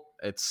difficult.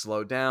 It's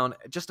slowed down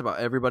just about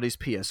everybody's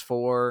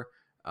PS4.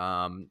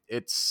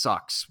 It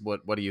sucks.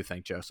 What do you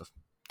think, Joseph?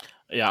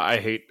 Yeah, I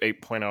hate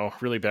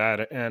 8.0 really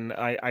bad. And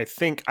I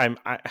think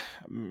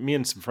me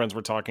and some friends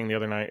were talking the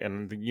other night,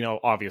 and,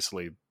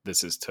 obviously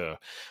this is to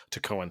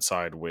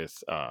coincide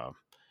with,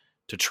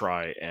 to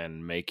try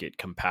and make it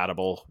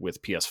compatible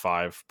with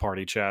PS5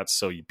 party chats.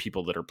 So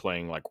people that are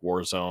playing like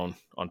Warzone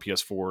on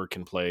PS4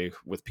 can play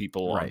with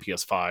people on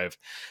PS5.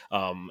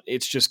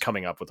 It's just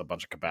coming up with a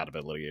bunch of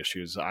compatibility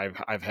issues.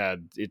 I've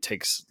had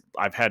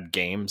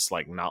games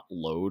like not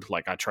load.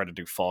 Like I tried to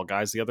do Fall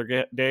Guys the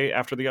other day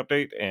after the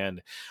update,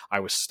 and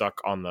I was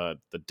stuck on the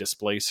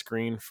display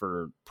screen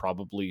for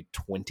probably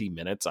 20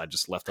 minutes. I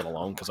just left it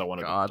alone because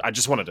I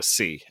just wanted to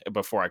see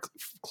before I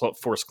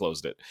force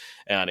closed it,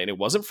 and it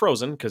wasn't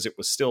frozen because it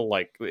was still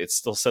it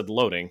still said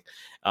loading,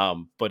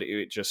 but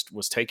it just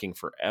was taking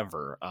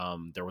forever.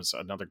 There was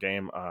another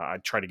game. I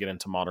tried to get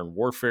into Modern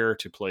Warfare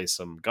to play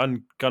some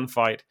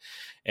gunfight,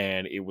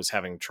 and it was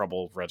having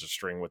trouble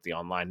registering with the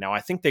online. Now,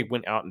 I think they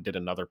went out and did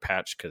another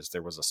patch because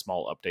there was a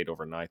small update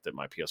overnight that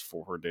my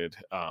PS4 did.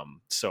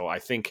 So I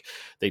think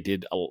they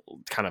did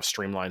kind of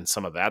streamline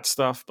some of that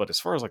stuff. But as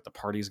far as like the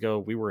parties go,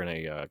 we were in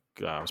I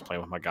was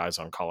playing with my guys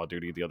on Call of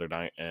Duty the other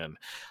night, and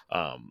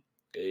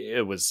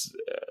it was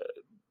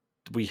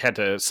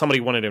somebody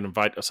wanted to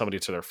invite somebody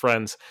to their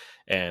friends,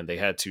 and they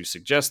had to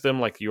suggest them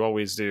like you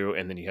always do,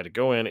 and then you had to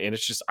go in, and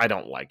it's just, I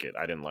don't like it.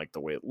 I didn't like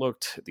the way it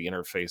looked. The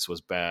interface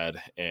was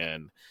bad,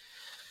 and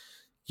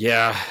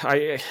yeah,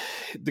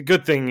 the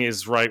good thing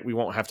is, right, we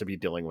won't have to be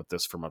dealing with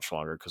this for much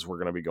longer because we're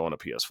going to be going to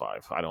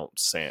PS5. I don't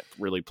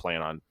really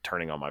plan on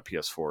turning on my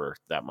PS4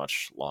 that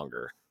much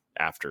longer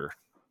after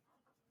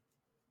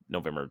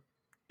November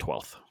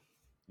 12th.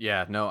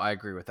 Yeah, no, I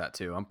agree with that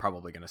too. I'm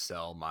probably going to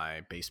sell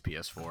my base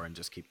PS4 and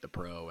just keep the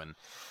Pro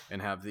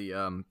and have the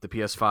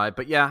PS5.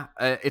 But yeah,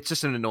 it's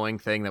just an annoying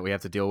thing that we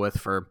have to deal with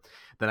for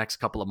the next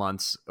couple of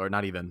months, or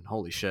not even.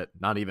 Holy shit,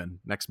 not even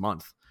next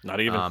month. Not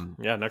even.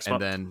 Next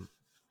month.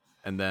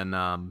 And then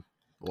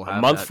we'll have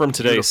a month from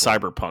today. beautiful...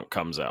 Cyberpunk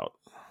comes out.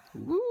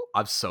 Woo,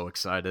 I'm so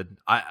excited.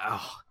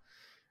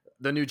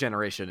 The new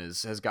generation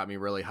has got me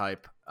really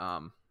hype.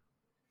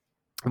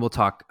 And we'll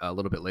talk a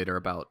little bit later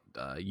about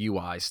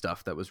UI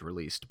stuff that was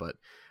released, but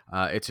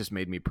it's just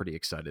made me pretty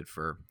excited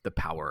for the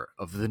power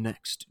of the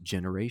next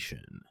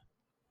generation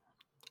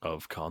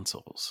of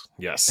consoles.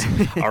 Yes.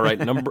 All right.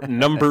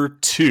 Number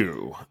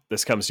 2.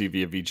 This comes to you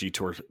via VG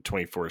Tour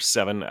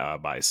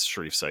 24/7 by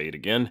Sharif Saeed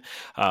again.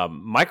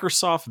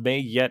 Microsoft may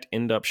yet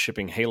end up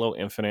shipping Halo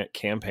Infinite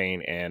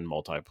campaign and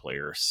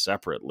multiplayer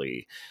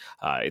separately.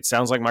 It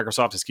sounds like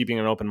Microsoft is keeping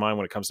an open mind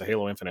when it comes to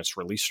Halo Infinite's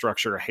release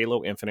structure.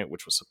 Halo Infinite,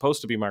 which was supposed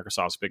to be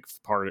Microsoft's big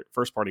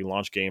first-party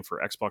launch game for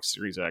Xbox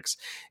Series X,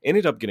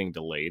 ended up getting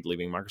delayed,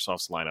 leaving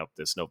Microsoft's lineup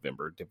this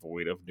November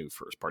devoid of new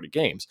first-party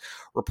games.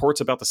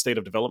 Reports about the state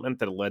of development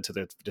that led to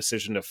the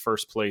decision to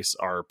first place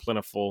are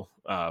plentiful,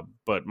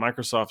 but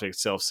Microsoft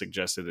itself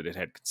suggested that it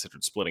had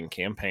considered splitting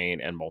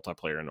campaign and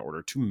multiplayer in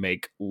order to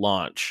make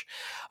launch.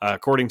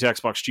 According to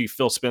Xbox chief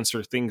Phil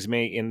Spencer, things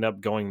may end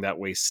up going that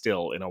way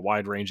still. In a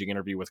wide-ranging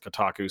interview with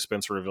Kotaku,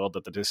 Spencer revealed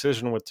that the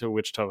decision to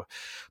which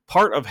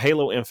part of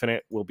Halo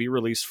Infinite will be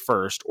released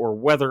first, or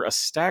whether a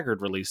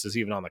staggered release is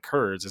even on the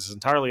cards, is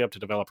entirely up to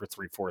developer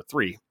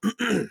 343.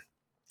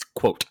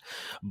 Quote,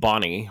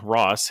 Bonnie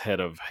Ross, head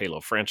of Halo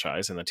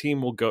franchise, and the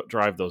team will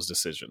drive those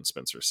decisions,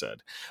 Spencer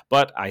said.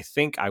 But I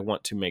think I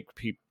want to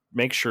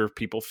make sure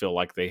people feel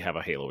like they have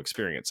a Halo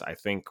experience. I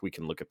think we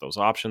can look at those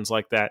options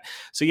like that.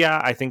 So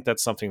yeah, I think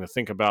that's something to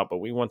think about, but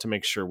we want to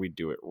make sure we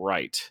do it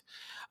right.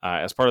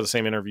 As part of the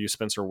same interview,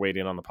 Spencer weighed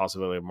in on the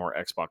possibility of more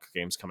Xbox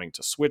games coming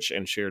to Switch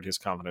and shared his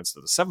confidence that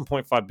the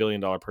 $7.5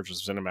 billion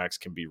purchase of ZeniMax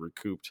can be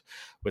recouped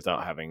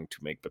without having to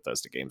make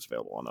Bethesda games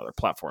available on other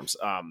platforms.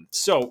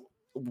 So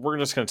we're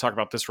just going to talk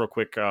about this real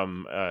quick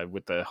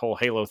with the whole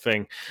Halo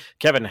thing.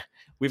 Kevin,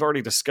 we've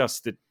already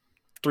discussed that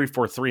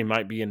 343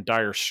 might be in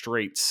dire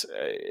straits.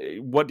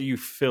 What do you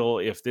feel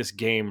if this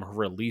game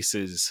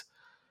releases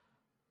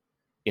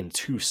in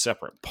 2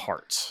 separate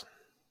parts?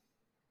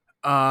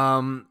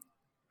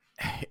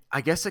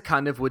 I guess it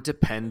kind of would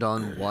depend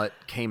on what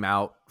came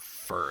out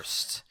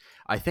first.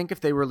 I think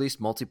if they released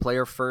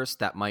multiplayer first,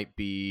 that might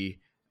be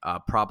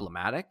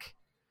problematic.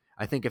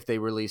 I think if they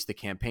release the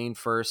campaign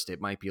first,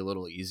 it might be a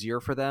little easier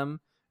for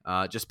them,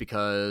 just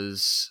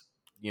because,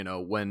 you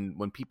know,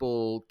 when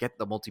people get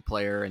the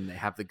multiplayer and they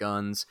have the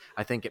guns,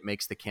 I think it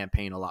makes the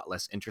campaign a lot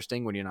less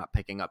interesting when you're not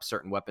picking up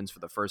certain weapons for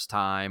the first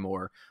time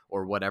or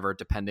whatever,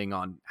 depending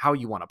on how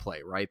you want to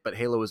play, right? But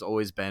Halo has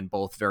always been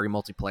both very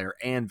multiplayer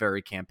and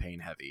very campaign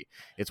heavy.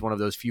 It's one of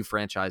those few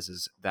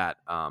franchises that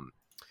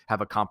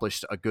have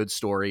accomplished a good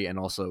story and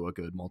also a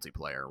good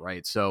multiplayer,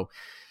 right? So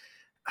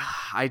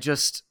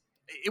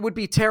it would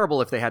be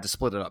terrible if they had to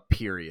split it up,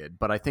 period.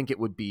 But I think it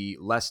would be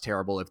less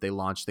terrible if they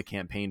launched the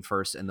campaign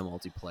first and the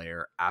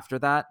multiplayer after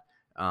that.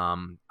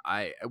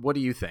 What do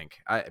you think?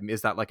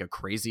 Is that like a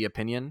crazy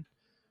opinion?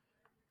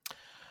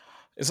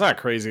 It's not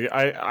crazy.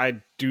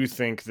 I do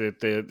think that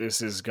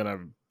this is going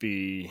to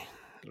be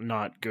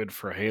not good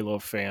for Halo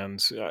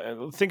fans.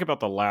 Think about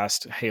the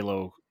last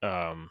Halo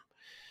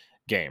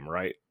game,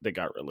 right, that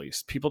got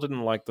released. People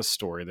didn't like the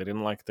story. They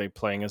didn't like they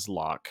playing as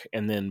Locke.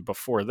 And then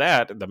before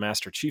that, the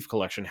Master Chief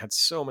Collection had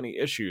so many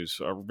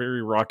issues, a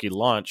very rocky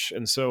launch.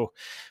 And so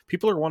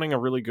people are wanting a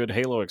really good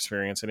Halo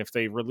experience. And if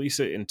they release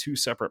it in 2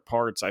 separate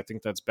parts, I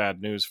think that's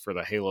bad news for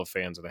the Halo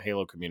fans and the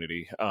Halo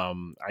community.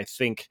 I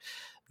think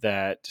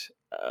that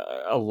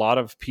a lot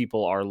of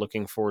people are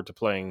looking forward to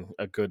playing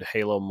a good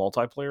Halo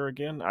multiplayer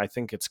again. I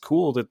think it's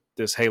cool that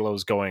this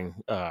Halo's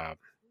going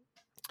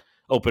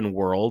open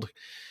world,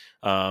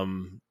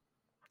 and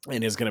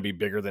is going to be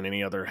bigger than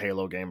any other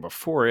Halo game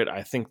before it.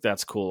 I think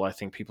that's cool. I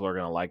think people are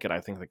going to like it. I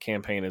think the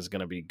campaign is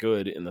going to be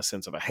good in the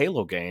sense of a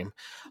Halo game.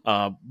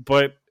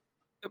 But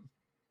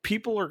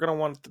people are going to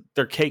want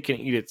their cake and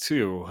eat it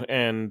too.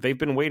 And they've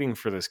been waiting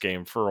for this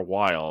game for a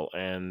while,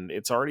 and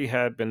it's already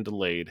been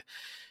delayed.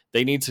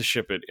 They need to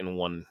ship it in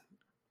one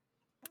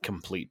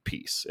complete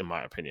piece, in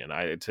my opinion.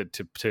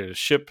 To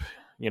ship,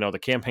 the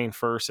campaign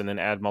first and then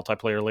add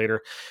multiplayer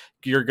later,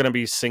 you're going to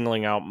be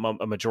singling out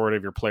a majority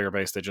of your player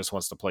base that just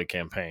wants to play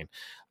campaign.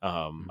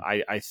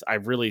 I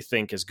really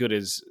think, as good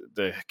as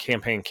the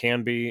campaign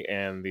can be,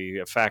 and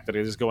the fact that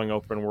it is going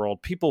open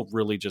world, people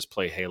really just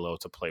play Halo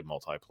to play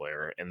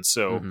multiplayer. And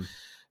so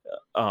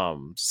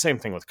same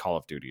thing with Call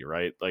of Duty,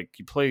 right? Like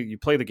you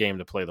play the game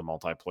to play the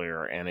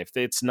multiplayer, and if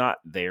it's not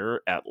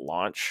there at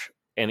launch,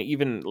 and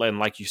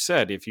like you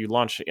said, if you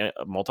launch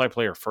a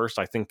multiplayer first,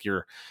 I think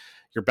you're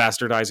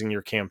bastardizing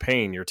your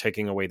campaign. You're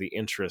taking away the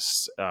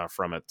interests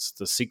from it,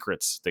 the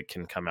secrets that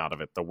can come out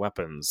of it, the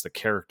weapons, the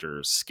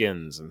characters,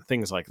 skins, and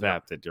things like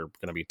that you're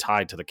going to be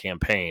tied to the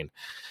campaign.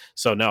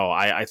 So no,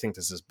 I think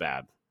this is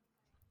bad.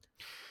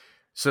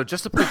 So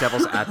just to play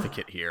devil's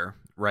advocate here,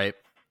 right?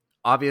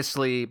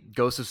 Obviously,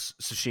 Ghost of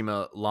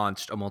Tsushima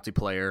launched a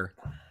multiplayer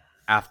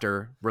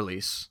after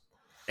release,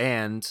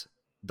 and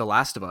The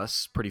Last of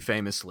Us, pretty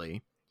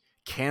famously,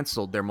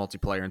 canceled their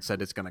multiplayer and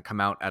said it's going to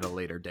come out at a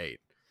later date.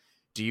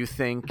 Do you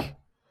think,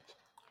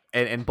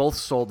 and both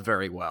sold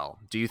very well,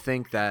 do you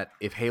think that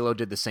if Halo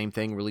did the same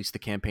thing, released the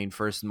campaign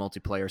first and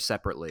multiplayer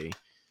separately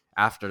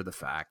after the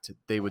fact,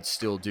 they would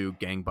still do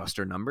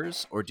gangbuster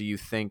numbers? Or do you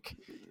think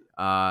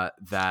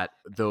that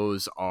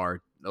those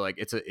are, like,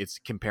 it's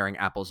comparing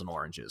apples and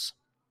oranges?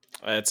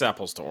 It's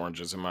apples to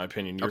oranges, in my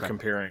opinion. You're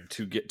comparing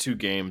two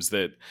games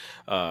that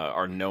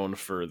are known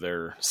for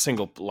their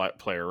single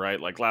player, right?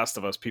 Like Last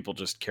of Us, people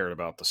just cared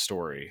about the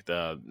story.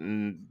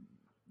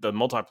 The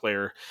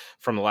multiplayer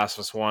from The Last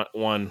of Us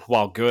 1,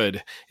 while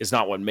good, is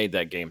not what made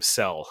that game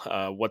sell.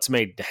 What's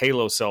made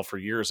Halo sell for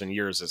years and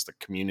years is the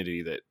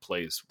community that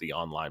plays the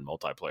online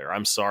multiplayer.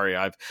 I'm sorry,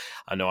 I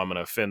know I'm going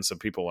to offend some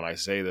people when I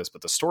say this,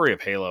 but the story of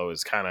Halo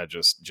is kind of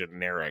just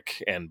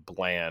generic and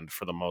bland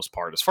for the most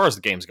part, as far as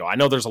the games go. I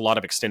know there's a lot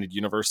of extended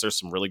universe. There's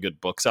some really good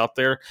books out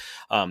there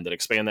that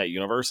expand that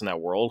universe and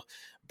that world.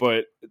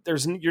 But you're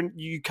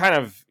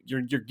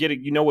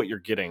getting, what you're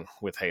getting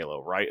with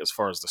Halo, right? As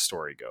far as the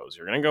story goes,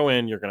 you're going to go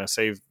in, you're going to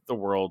save the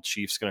world,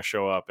 Chief's going to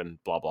show up,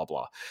 and blah blah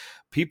blah.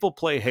 People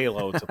play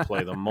Halo to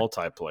play the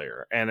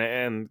multiplayer,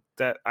 and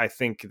that, I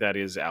think, that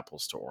is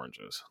apples to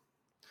oranges.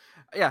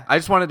 Yeah, I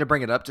just wanted to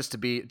bring it up just to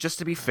be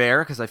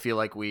fair, because I feel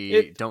like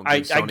don't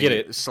give Sony I get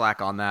it.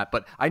 slack on that,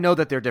 but I know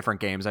that they're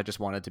different games. I just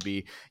wanted to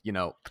be,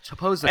 to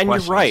pose the question.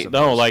 And you're right,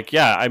 though. Like,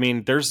 yeah, I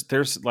mean, there's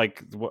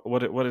like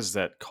what is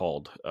that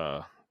called?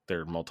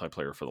 Their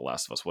multiplayer for The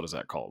Last of Us. What is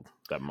that called?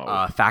 That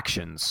mode?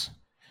 Factions.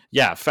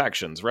 Yeah,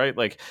 factions, right?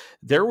 Like,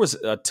 there was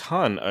a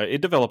ton.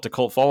 It developed a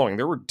cult following.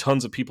 There were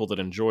tons of people that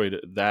enjoyed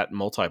that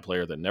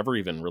multiplayer that never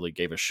even really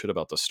gave a shit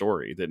about the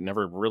story, that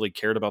never really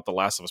cared about The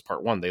Last of Us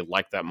Part 1. They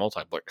liked that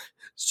multiplayer.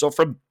 So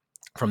from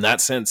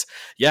that sense,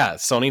 yeah,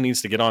 Sony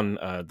needs to get on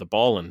the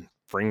ball and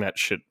bring that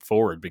shit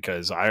forward,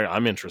 because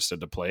I'm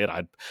interested to play it.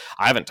 I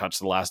haven't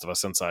touched The Last of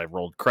Us since I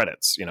rolled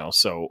credits,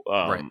 so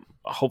Right.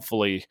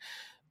 Hopefully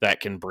that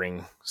can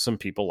bring some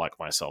people like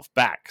myself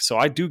back. So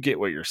I do get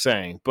what you're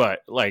saying,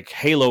 but like,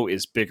 Halo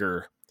is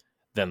bigger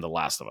than The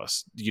Last of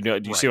Us. Do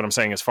you see what I'm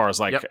saying, as far as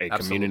like a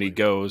community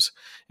goes,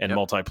 and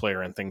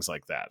multiplayer and things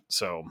like that?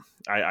 So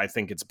I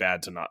think it's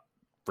bad to not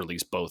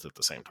release both at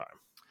the same time.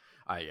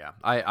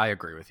 I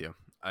agree with you.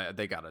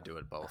 They got to do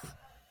it both.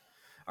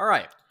 All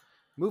right.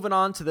 Moving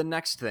on to the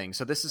next thing.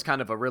 So this is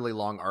kind of a really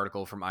long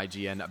article from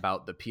IGN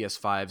about the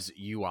PS5's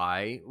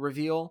UI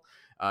reveal.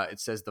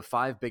 It says the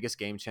 5 biggest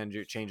game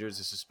changers.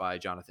 This is by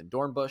Jonathan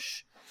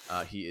Dornbush.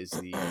 He is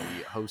the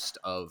host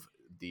of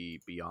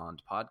the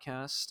Beyond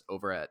podcast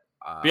over at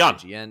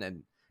IGN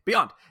and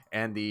Beyond,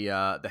 and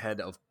the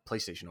head of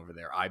PlayStation over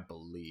there, I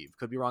believe.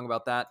 Could be wrong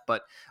about that,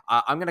 but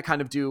I'm going to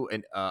kind of do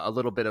a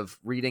little bit of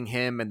reading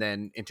him and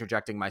then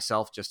interjecting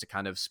myself, just to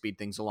kind of speed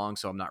things along,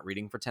 so I'm not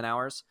reading for 10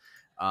 hours.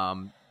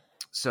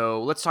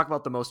 So let's talk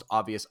about the most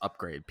obvious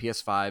upgrade.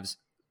 PS5's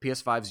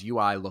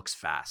UI looks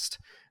fast.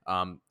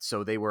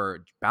 So they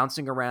were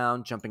bouncing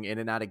around, jumping in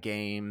and out of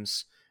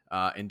games,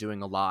 and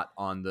doing a lot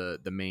on the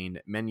main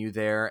menu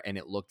there, and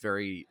it looked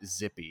very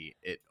zippy.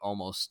 It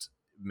almost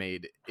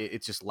made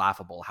it's just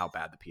laughable how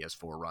bad the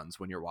PS4 runs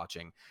when you're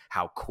watching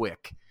how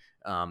quick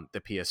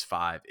the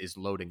PS5 is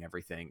loading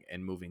everything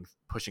and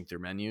pushing through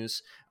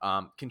menus.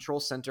 Control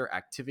Center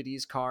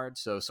activities card.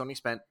 So Sony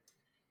spent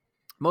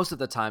most of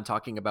the time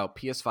talking about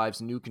PS5's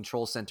new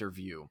Control Center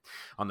view.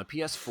 On the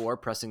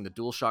PS4, pressing the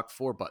DualShock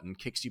 4 button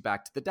kicks you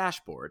back to the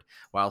dashboard,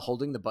 while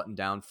holding the button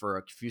down for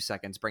a few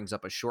seconds brings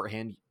up a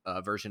shorthand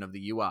version of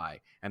the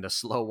UI, and a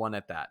slow one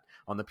at that.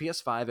 On the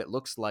PS5, it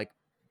looks like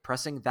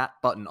pressing that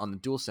button on the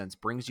DualSense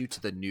brings you to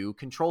the new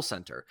Control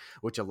Center,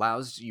 which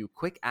allows you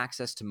quick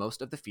access to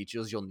most of the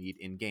features you'll need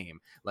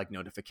in-game, like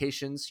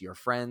notifications, your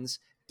friends,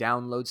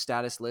 download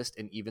status list,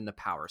 and even the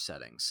power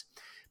settings.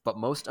 But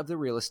most of the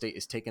real estate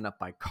is taken up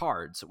by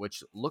cards,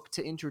 which look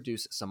to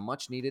introduce some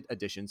much-needed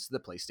additions to the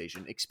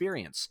PlayStation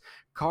experience.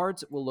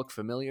 Cards will look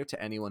familiar to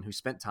anyone who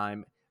spent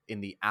time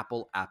in the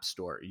Apple App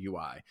Store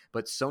UI,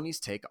 but Sony's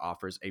take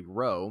offers a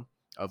row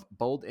of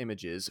bold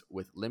images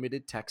with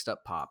limited text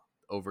up pop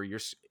over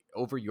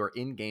your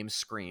in-game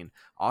screen,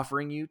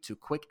 offering you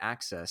quick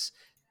access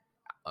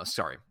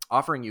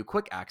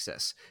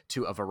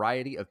to a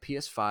variety of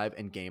PS5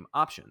 and game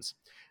options.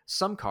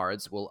 Some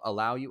cards will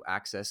allow you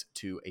access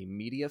to a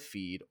media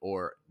feed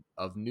or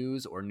of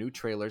news or new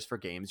trailers for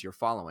games you're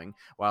following,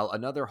 while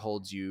another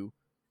holds your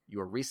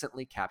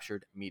recently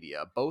captured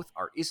media. Both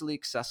are easily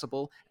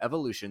accessible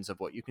evolutions of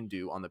what you can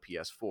do on the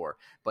PS4,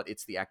 but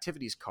it's the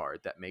activities card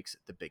that makes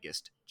the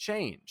biggest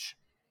change.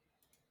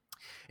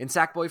 In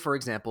Sackboy, for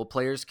example,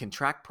 players can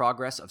track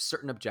progress of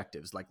certain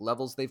objectives, like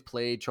levels they've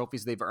played,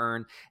 trophies they've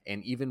earned,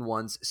 and even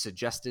ones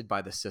suggested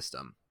by the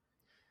system.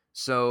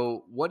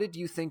 So, what did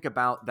you think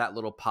about that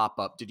little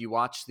pop-up? Did you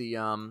watch the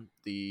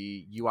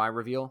UI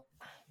reveal?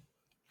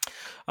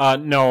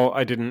 No,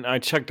 I didn't. I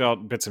checked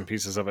out bits and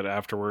pieces of it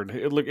afterward.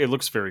 It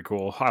looks very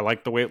cool. I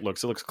like the way it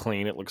looks. It looks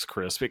clean. It looks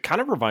crisp. It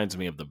kind of reminds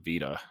me of the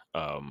Vita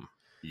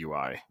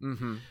UI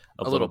Mm-hmm.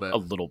 a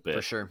little bit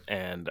for sure.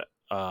 And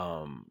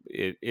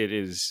it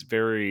is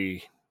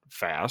very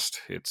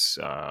fast. It's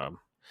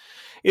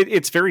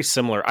very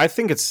similar. I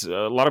think it's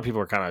a lot of people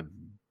are kind of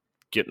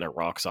getting their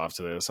rocks off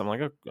to this. I'm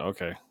like,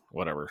 okay,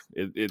 whatever.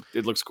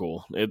 It looks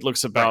cool. It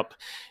looks about.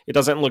 It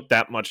doesn't look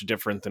that much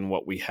different than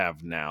what we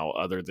have now,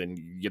 other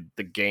than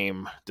the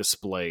game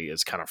display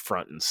is kind of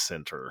front and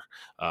center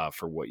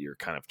for what you're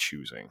kind of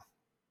choosing.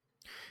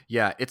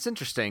 Yeah, it's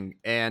interesting,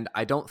 and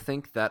I don't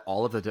think that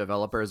all of the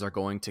developers are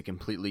going to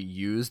completely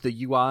use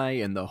the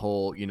UI and the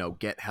whole,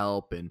 get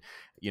help, and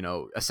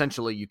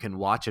essentially you can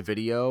watch a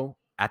video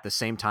at the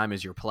same time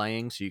as you're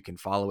playing, so you can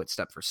follow it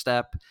step for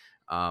step.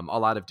 A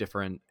lot of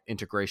different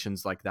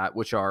integrations like that,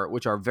 which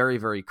are very,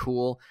 very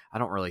cool. I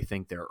don't really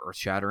think they're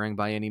earth-shattering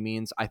by any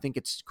means. I think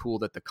it's cool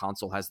that the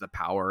console has the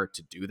power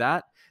to do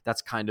that.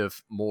 That's kind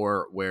of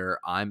more where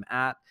I'm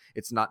at.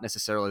 It's not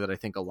necessarily that I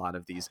think a lot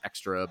of these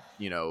extra,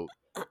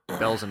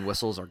 bells and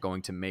whistles are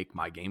going to make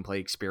my gameplay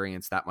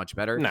experience that much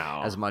better.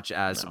 No, as much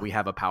as we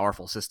have a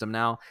powerful system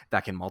now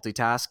that can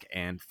multitask,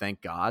 and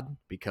thank God,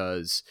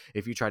 because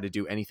if you try to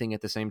do anything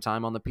at the same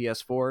time on the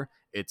PS4,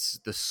 it's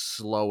the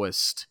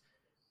slowest.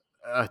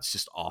 It's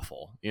just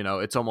awful.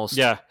 It's almost,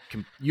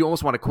 you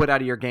almost want to quit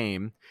out of your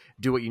game,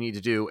 do what you need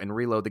to do, and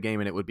reload the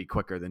game, and it would be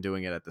quicker than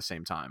doing it at the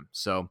same time.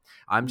 So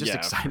I'm just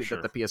excited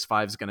that the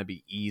PS5 is going to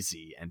be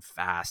easy and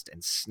fast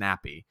and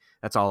snappy.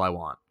 That's all I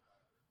want.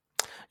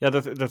 Yeah,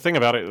 the thing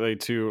about it,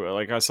 too,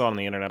 like I saw on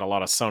the internet, a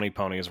lot of Sony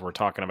ponies were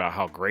talking about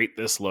how great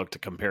this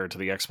looked compared to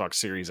the Xbox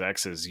Series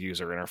X's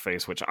user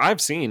interface, which I've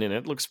seen, and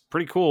it looks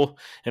pretty cool,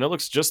 and it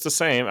looks just the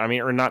same. I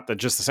mean, or not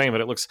just the same, but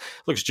it looks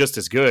just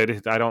as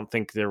good. I don't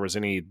think there was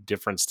any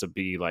difference to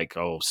be like,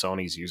 oh,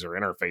 Sony's user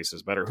interface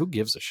is better. Who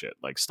gives a shit?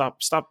 Like, stop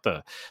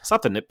the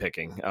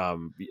nitpicking.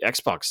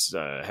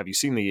 Xbox, have you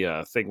seen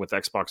the thing with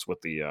Xbox with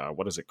the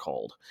what is it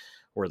called,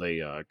 where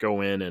they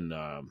go in and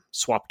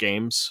swap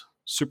games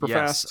super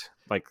fast?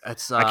 Like,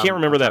 it's, I can't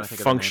remember that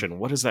function.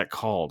 What is that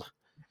called?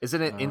 Isn't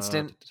it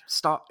instant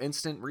stop?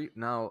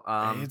 No,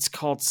 it's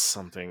called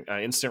something.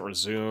 Instant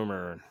resume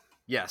or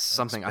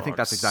something. Xbox I think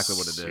that's exactly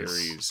what it is.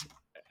 Series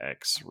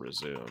X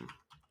resume.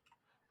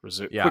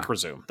 Yeah. Quick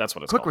resume. That's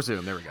what it's called. Quick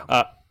resume. There we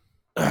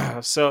go.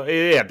 So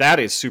yeah,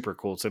 that is super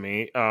cool to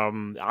me.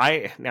 I'm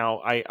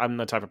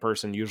the type of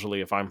person,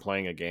 usually if I'm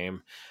playing a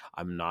game,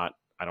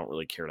 I don't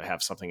really care to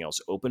have something else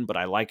open, but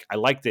I like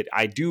that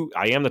I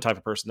am the type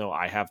of person, though.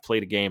 I have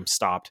played a game,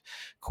 stopped,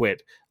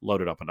 quit,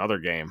 loaded up another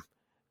game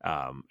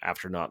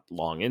after not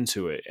long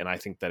into it, and I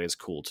think that is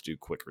cool to do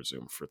quick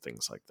resume for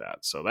things like that.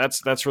 So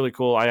that's really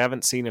cool. I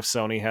haven't seen if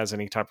Sony has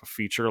any type of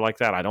feature like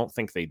that. I don't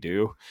think they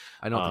do.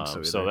 I don't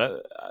think so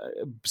either.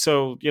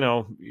 So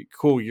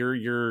cool.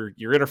 Your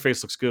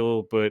interface looks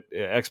cool, but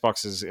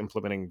Xbox is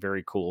implementing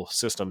very cool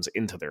systems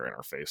into their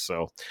interface.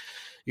 So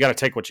you got to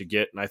take what you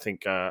get, and I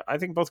think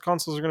both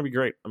consoles are going to be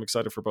great. I'm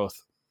excited for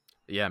both.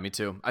 Yeah, me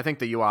too. I think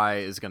the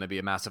UI is going to be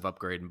a massive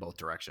upgrade in both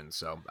directions.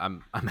 So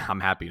I'm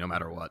happy no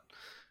matter what.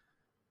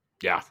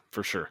 Yeah,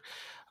 for sure.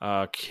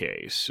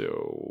 Okay,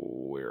 so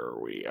where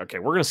are we? Okay,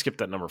 we're going to skip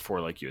that number 4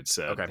 like you had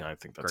said. Okay. I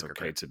think that's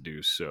okay to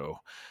do so.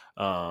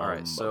 All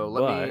right, so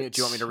do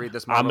you want me to read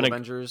this Marvel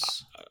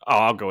Avengers?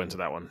 I'll go into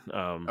that one.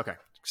 Okay.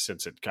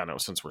 Since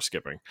we're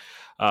skipping.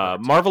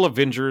 Marvel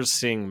Avengers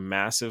seeing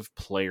massive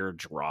player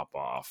drop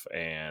off,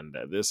 and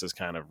this is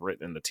kind of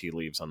written in the tea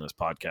leaves on this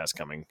podcast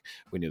coming.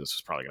 We knew this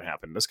was probably going to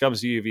happen. This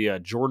comes to you via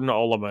Jordan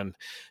Oloman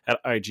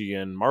at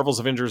IGN. Marvel's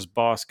Avengers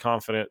boss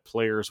confident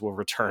players will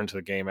return to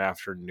the game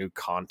after new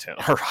content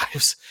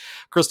arrives.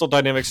 Crystal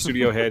Dynamics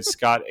studio head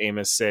Scott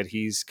Amos said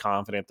he's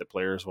confident that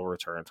players will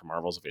return to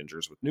Marvel's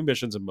Avengers with new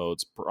missions and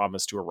modes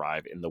promised to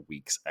arrive in the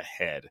weeks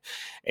ahead.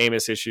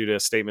 Amos issued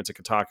a statement to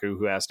Kotaku,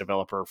 who asked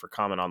developers developer for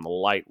comment on the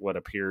light what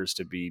appears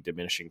to be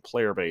diminishing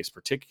player base,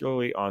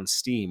 particularly on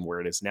Steam, where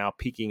it is now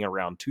peaking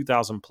around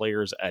 2,000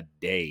 players a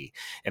day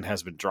and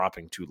has been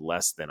dropping to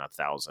less than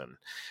 1,000.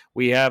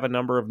 We have a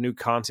number of new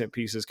content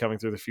pieces coming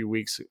through the few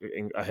weeks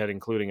ahead,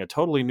 including a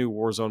totally new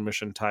Warzone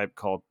mission type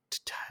called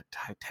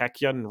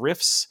Tachyon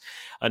Rifts,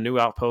 a new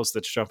outpost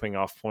that's jumping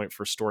off point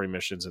for story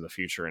missions in the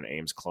future, and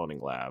Aim's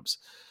cloning labs.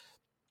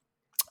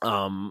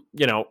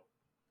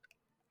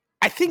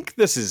 I think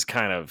this is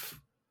kind of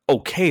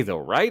okay though,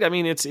 right? I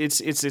mean, it's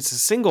a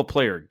single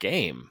player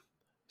game,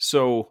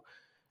 so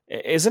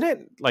isn't it?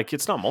 Like,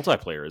 it's not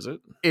multiplayer, is it?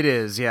 It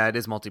is, yeah. It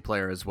is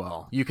multiplayer as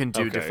well. You can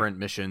do different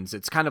missions.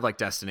 It's kind of like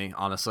Destiny,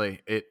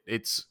 honestly. It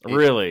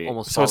really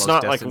almost so. It's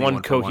not Destiny like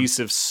one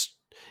cohesive.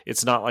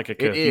 It's not like a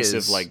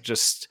cohesive, like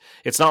just.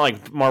 It's not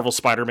like Marvel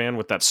Spider-Man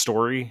with that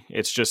story.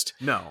 It's just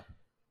no.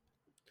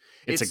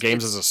 It's a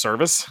games as a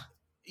service.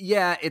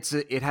 Yeah,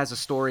 it has a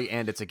story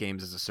and it's a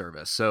games as a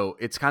service. So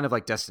it's kind of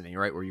like Destiny,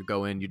 right? Where you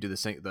go in, you do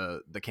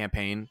the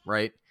campaign,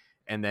 right?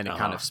 And then it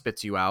kind of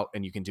spits you out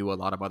and you can do a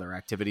lot of other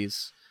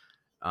activities,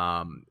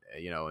 and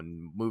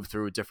move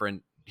through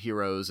different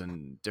heroes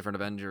and different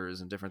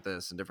Avengers and different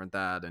this and different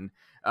that. And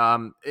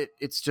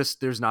it's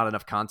just, there's not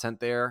enough content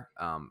there.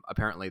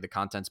 Apparently the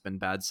content's been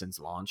bad since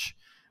launch.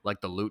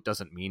 Like, the loot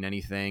doesn't mean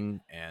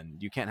anything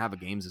and you can't have a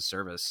games as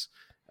service.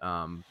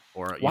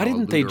 Why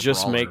didn't they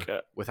just make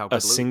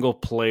a single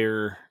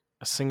player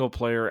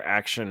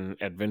action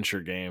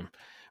adventure game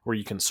where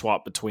you can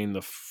swap between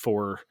the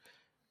 4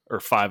 or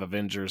 5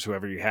 Avengers,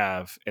 whoever you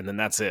have, and then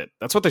that's it?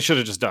 That's what they should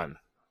have just done.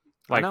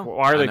 Like,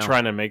 why are they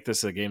trying to make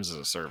this a games as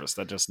a service?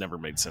 That just never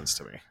made sense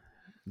to me.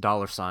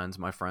 Dollar signs,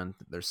 my friend.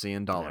 They're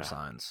seeing dollar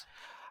signs.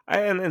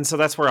 And so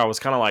that's where I was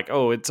kind of like,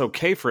 oh, it's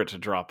okay for it to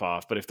drop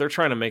off, but if they're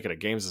trying to make it a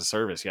games as a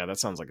service, yeah, that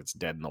sounds like it's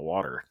dead in the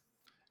water.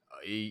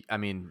 I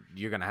mean,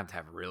 you're going to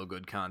have real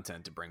good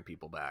content to bring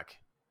people back.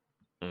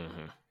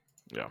 Mm-hmm.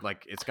 Yeah.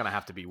 Like, it's going to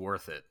have to be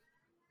worth it.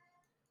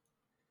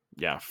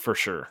 Yeah, for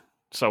sure.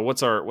 So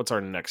what's our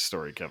next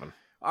story, Kevin?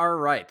 All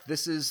right.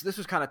 This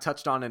was kind of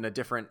touched on in a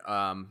different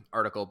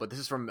article, but this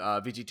is from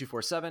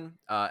VG247.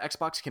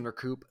 Xbox can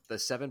recoup the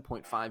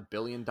 $7.5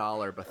 billion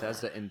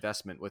Bethesda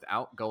investment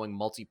without going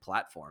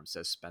multi-platform,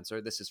 says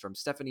Spencer. This is from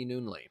Stephanie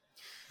Noonley.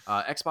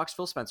 Xbox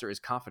Phil Spencer is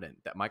confident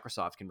that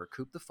Microsoft can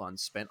recoup the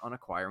funds spent on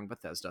acquiring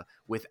Bethesda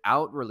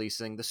without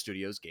releasing the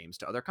studio's games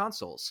to other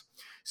consoles.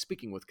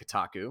 Speaking with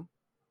Kotaku,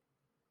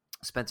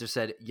 Spencer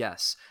said,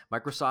 yes,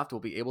 Microsoft will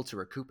be able to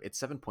recoup its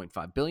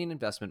 $7.5 billion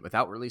investment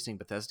without releasing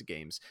Bethesda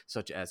games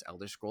such as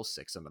Elder Scrolls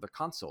 6 on other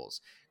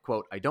consoles.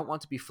 Quote, I don't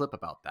want to be flip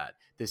about that.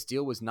 This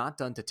deal was not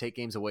done to take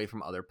games away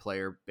from other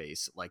player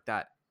base like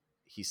that,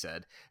 he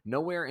said.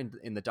 Nowhere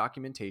in the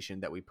documentation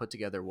that we put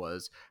together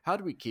was, how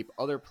do we keep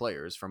other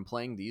players from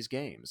playing these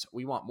games?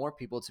 We want more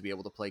people to be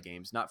able to play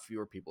games, not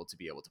fewer people to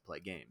be able to play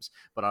games.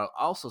 But I'll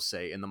also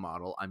say in the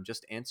model, I'm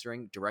just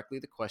answering directly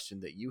the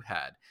question that you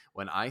had.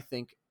 When I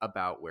think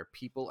about where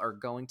people are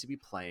going to be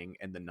playing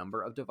and the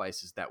number of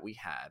devices that we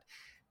had,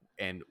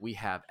 and we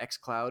have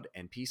xCloud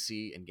and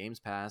PC and Games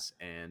Pass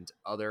and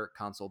other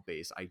console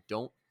base, I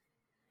don't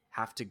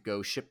have to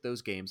go ship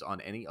those games on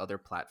any other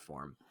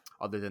platform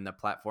other than the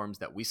platforms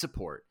that we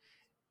support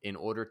in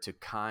order to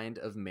kind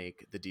of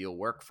make the deal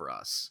work for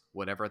us,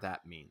 whatever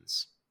that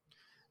means.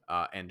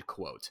 End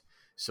quote.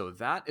 So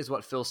that is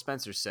what Phil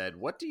Spencer said.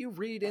 What do you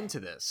read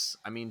into this?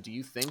 I mean, do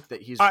you think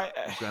that he's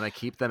going to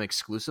keep them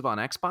exclusive on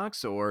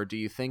Xbox, or do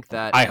you think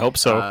that... I hope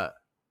so.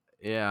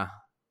 Yeah.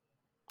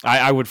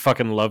 I would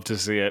fucking love to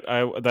see it.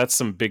 That's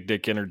some big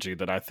dick energy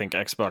that I think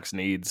Xbox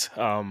needs.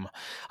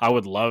 I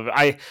would love.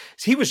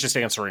 He was just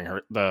answering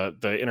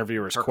the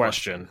interviewer's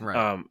question,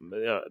 right.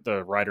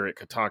 The writer at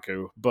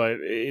Kotaku, but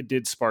it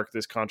did spark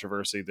this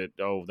controversy that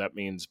that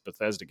means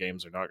Bethesda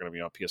games are not going to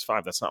be on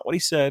PS5. That's not what he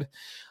said.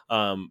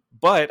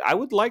 But I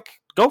would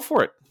go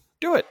for it.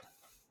 Do it.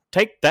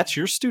 That's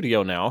your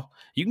studio now.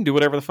 You can do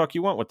whatever the fuck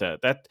you want with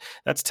that.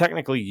 That's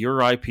technically your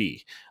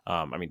IP.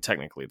 I mean,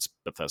 technically it's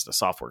Bethesda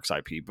Softworks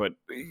IP, but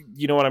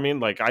you know what I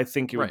mean? Like, I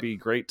think it would be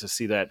great to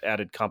see that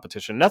added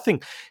competition. Let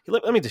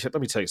me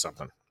tell you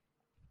something.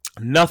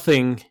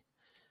 Nothing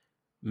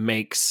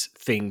makes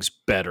things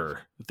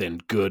better than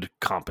good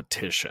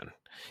competition.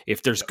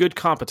 If there's good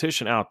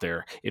competition out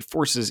there, it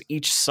forces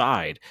each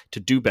side to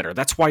do better.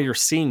 That's why you're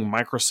seeing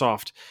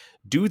Microsoft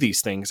do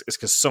these things, is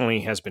because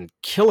Sony has been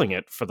killing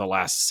it for the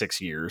last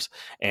 6 years,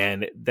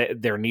 and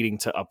they're needing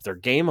to up their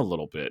game a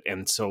little bit.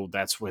 And so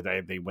that's where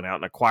they went out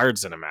and acquired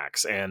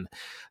ZeniMax. And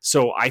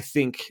so I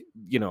think,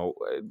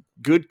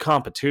 good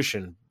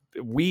competition,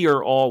 we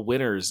are all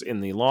winners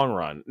in the long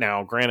run.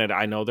 Now, granted,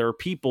 I know there are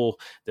people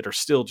that are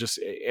still just,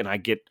 and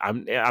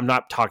I'm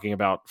not talking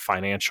about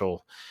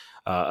financial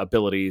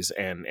abilities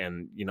and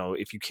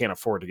if you can't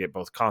afford to get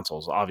both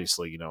consoles,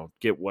 obviously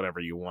get whatever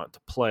you want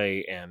to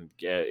play, and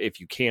if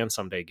you can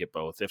someday get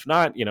both. If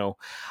not,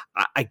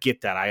 I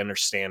get that. I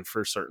understand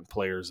for certain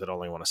players that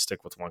only want to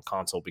stick with one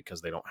console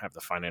because they don't have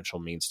the financial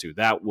means to.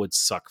 That would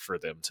suck for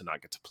them to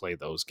not get to play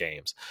those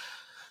games.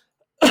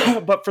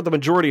 But for the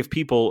majority of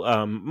people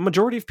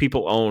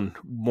own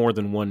more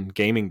than one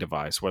gaming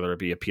device, whether it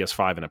be a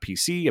PS5 and a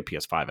PC, a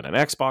PS5 and an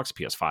Xbox,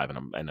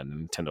 PS5 and a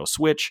Nintendo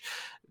Switch.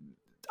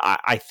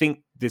 I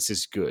think this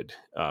is good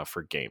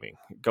for gaming.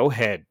 Go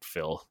ahead,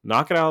 Phil.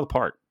 Knock it out of the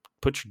park.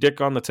 Put your dick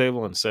on the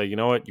table and say, you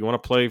know what? You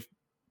want to play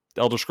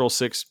Elder Scrolls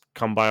 6?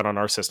 Come buy it on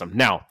our system.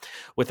 Now,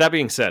 with that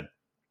being said,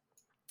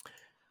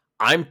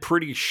 I'm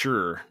pretty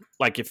sure,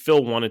 like, if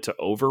Phil wanted to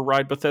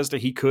override Bethesda,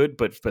 he could,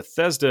 but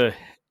Bethesda,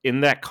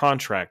 in that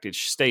contract, it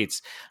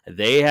states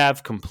they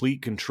have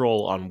complete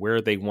control on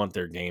where they want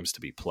their games to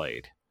be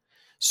played.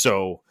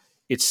 So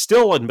it's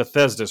still in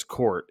Bethesda's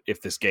court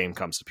if this game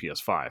comes to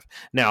PS5.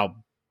 Now,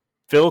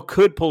 Phil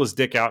could pull his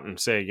dick out and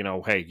say,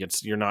 hey,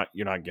 you're not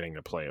getting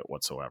to play it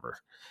whatsoever.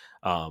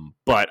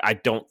 But I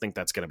don't think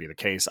that's going to be the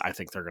case. I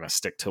think they're going to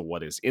stick to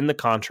what is in the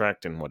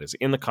contract, and what is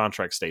in the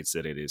contract states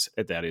that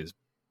is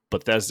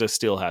Bethesda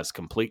still has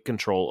complete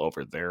control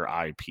over their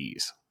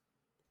IPs.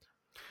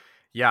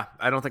 Yeah,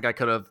 I don't think I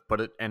could have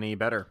put it any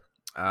better.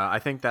 I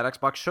think that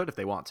Xbox should if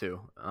they want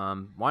to.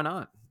 Why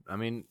not? I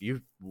mean,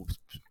 you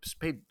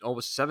paid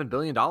almost $7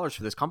 billion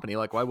for this company.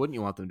 Like, why wouldn't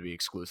you want them to be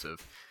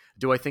exclusive?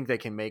 Do I think they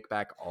can make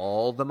back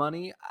all the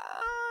money?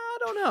 I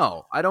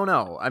don't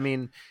know. I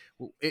mean,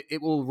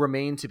 it will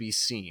remain to be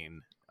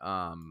seen.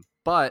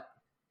 But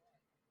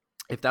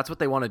if that's what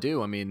they want to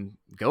do, I mean,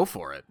 go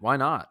for it. Why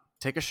not?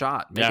 Take a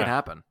shot. Make it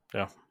happen.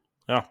 Yeah.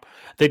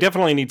 They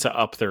definitely need to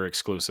up their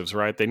exclusives,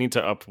 right? They need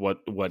to up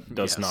what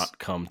does not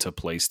come to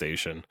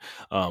PlayStation.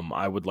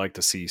 I would like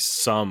to see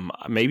some,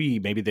 maybe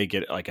they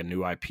get like a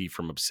new IP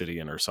from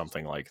Obsidian or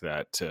something like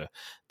that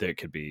that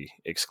could be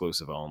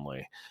exclusive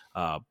only.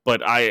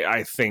 But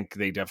I think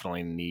they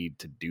definitely need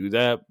to do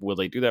that. Will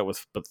they do that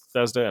with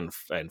Bethesda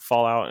and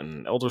Fallout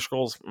and Elder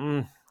Scrolls?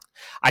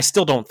 I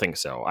still don't think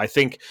so. I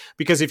think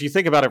because if you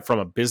think about it from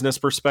a business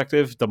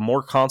perspective, the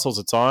more consoles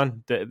it's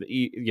on,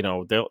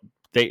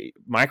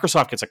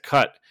 Microsoft gets a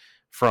cut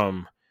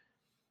from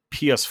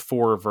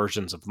PS4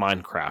 versions of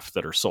Minecraft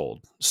that are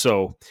sold.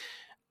 So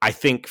I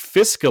think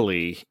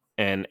fiscally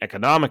and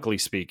economically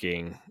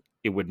speaking,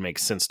 it would make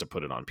sense to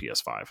put it on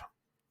PS5.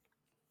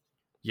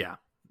 Yeah,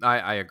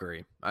 I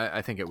agree.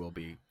 I think it will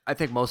be. I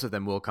think most of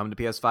them will come to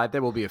PS5.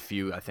 There will be a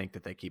few, I think,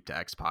 that they keep to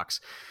Xbox.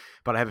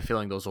 But I have a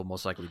feeling those will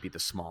most likely be the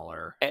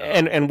smaller.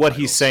 And what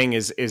he's saying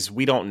is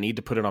we don't need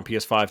to put it on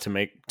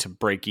PS5 to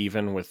break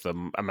even with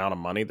the amount of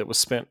money that was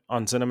spent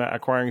on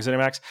acquiring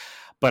ZeniMax.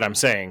 But I'm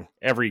saying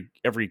every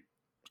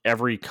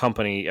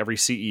company, every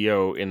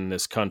CEO in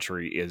this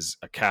country is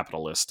a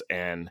capitalist,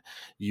 and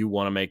you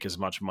want to make as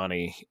much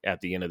money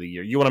at the end of the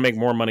year. You want to make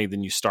more money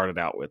than you started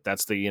out with.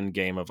 That's the end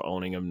game of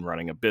owning and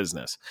running a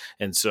business.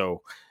 And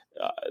so,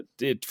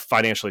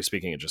 financially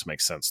speaking, it just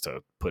makes sense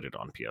to put it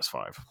on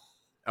PS5.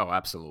 Oh,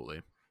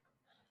 absolutely.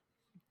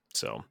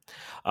 So,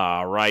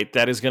 right,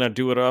 that is going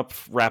to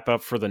wrap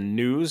up for the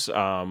news.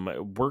 We're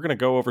going to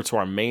go over to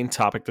our main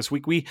topic this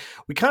week. We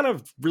kind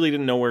of really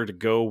didn't know where to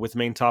go with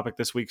main topic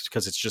this week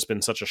because it's just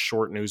been such a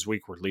short news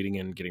week. We're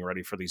getting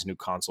ready for these new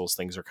consoles.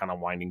 Things are kind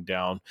of winding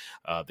down.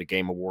 The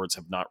Game Awards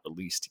have not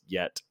released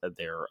yet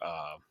their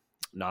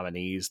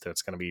nominees.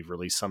 That's going to be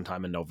released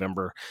sometime in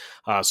November.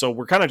 So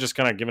we're kind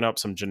of giving up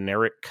some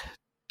generic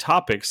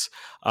topics,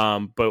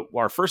 but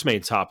our first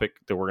main topic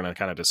that we're going to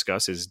kind of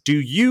discuss is: do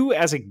you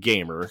as a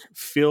gamer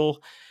feel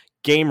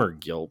gamer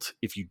guilt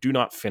if you do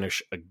not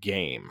finish a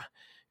game?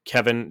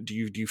 Kevin, do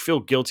you feel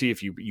guilty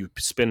if you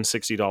spend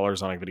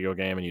 $60 on a video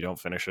game and you don't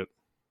finish it?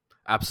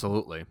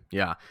 Absolutely,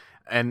 yeah.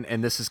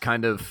 And this is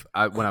kind of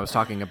when I was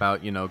talking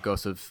about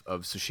Ghost of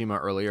Tsushima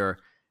earlier,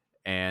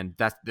 and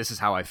this is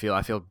how I feel.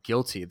 I feel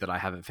guilty that I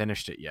haven't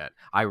finished it yet.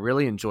 I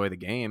really enjoy the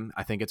game.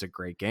 I think it's a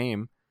great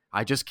game.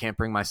 I just can't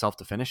bring myself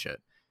to finish it.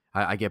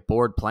 I get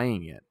bored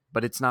playing it,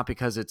 but it's not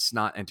because it's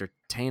not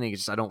entertaining.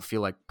 It's just I don't feel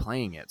like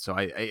playing it. So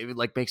it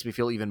like makes me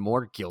feel even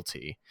more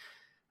guilty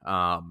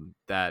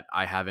that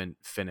I haven't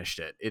finished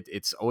it.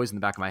 It's always in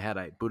the back of my head.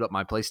 I boot up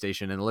my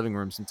PlayStation in the living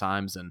room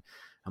sometimes, and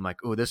I'm like,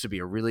 oh, this would be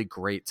a really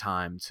great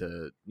time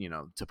to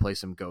play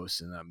some Ghosts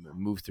and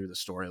move through the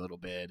story a little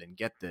bit and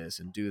get this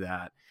and do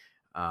that,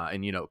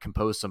 and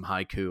compose some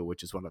haiku,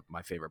 which is one of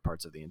my favorite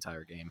parts of the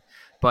entire game.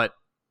 But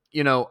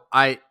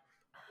I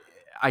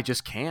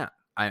just can't.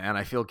 And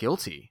I feel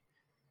guilty.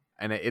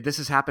 And this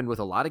has happened with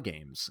a lot of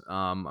games.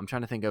 I'm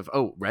trying to think of,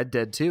 Red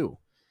Dead 2.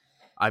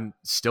 I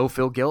still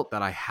feel guilt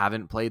that I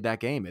haven't played that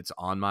game. It's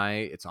on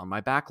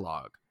my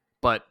backlog.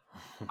 But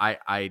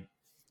I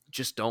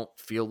just don't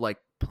feel like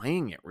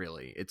playing it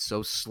really. It's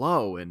so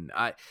slow. And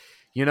I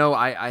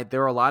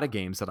there are a lot of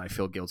games that I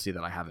feel guilty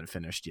that I haven't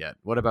finished yet.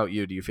 What about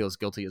you? Do you feel as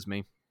guilty as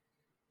me?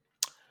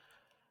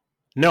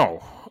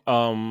 No.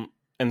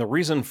 And the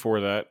reason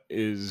for that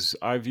is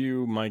I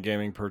view my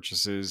gaming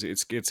purchases,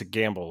 it's a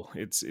gamble.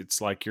 It's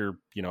like you're,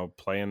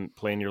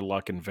 playing your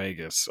luck in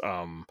Vegas.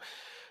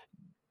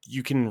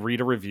 You can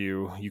read a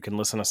review, you can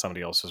listen to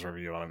somebody else's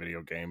review on a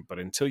video game, but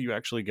until you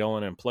actually go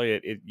in and play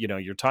it,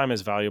 your time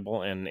is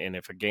valuable. And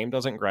if a game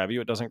doesn't grab you,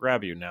 it doesn't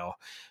grab you. Now,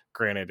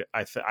 granted,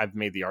 I've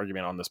made the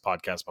argument on this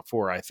podcast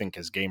before. I think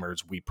as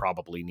gamers, we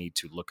probably need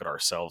to look at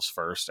ourselves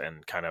first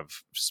and kind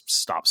of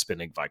stop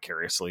spending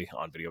vicariously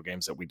on video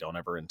games that we don't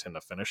ever intend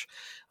to finish.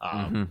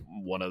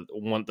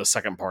 The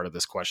second part of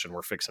this question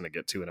we're fixing to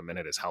get to in a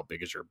minute is how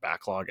big is your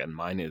backlog, and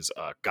mine is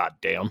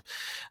goddamn.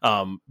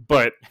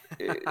 But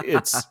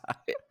it's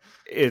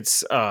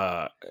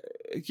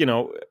you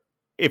know,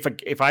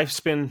 if I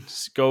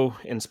go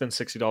and spend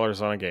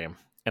 $60 on a game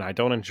and I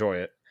don't enjoy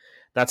it,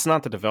 that's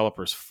not the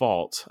developer's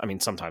fault. I mean,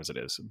 sometimes it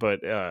is, but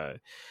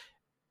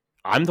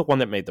I'm the one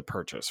that made the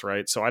purchase,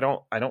 right? So I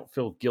don't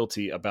feel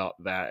guilty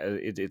about that.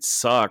 It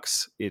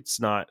sucks. It's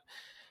not,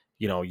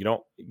 you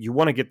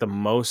want to get the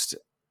most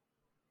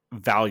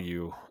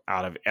value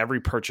out of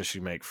every purchase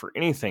you make for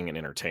anything in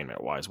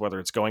entertainment wise, whether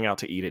it's going out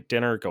to eat at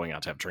dinner, going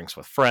out to have drinks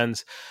with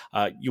friends.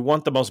 You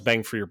want the most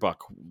bang for your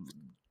buck.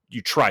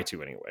 You try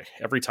to anyway,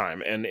 every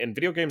time. And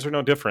video games are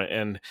no different.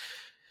 And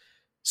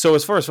so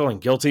as far as feeling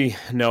guilty,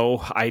 no,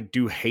 I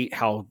do hate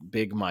how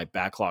big my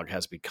backlog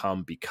has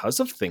become because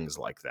of things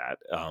like that.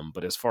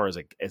 But as far as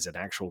an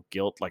actual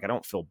guilt, like I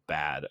don't feel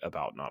bad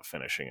about not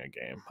finishing a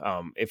game.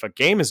 If a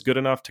game is good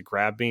enough to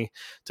grab me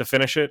to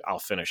finish it, I'll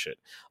finish it.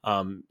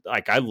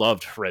 Like I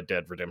loved Red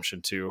Dead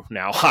Redemption 2.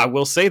 Now I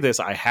will say this,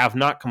 I have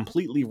not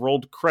completely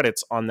rolled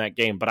credits on that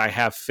game, but I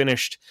have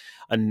finished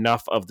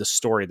enough of the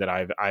story that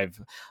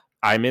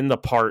I'm in the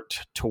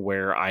part to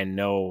where I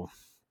know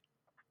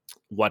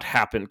what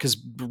happened, because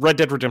Red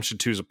Dead Redemption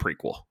 2 is a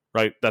prequel,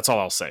 right? That's all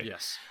I'll say.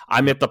 Yes.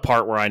 I'm at the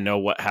part where I know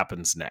what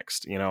happens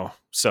next,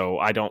 so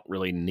I don't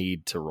really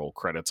need to roll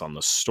credits on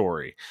the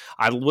story.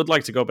 I would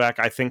like to go back.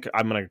 I think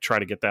I'm going to try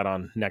to get that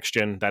on next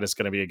gen. That is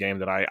going to be a game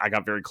that I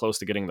got very close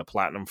to getting the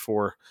platinum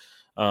for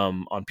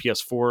on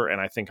PS4,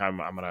 and I think I'm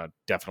going to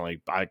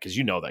definitely buy, because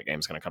that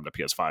game's going to come to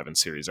PS5 and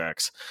Series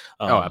X.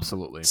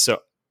 Absolutely.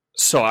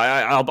 So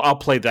I'll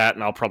play that,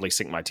 and I'll probably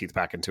sink my teeth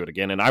back into it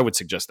again. And I would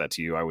suggest that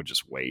to you. I would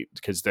just wait,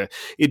 because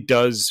it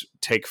does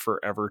take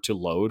forever to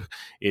load.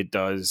 It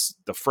does.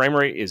 The frame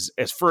rate is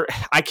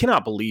I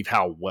cannot believe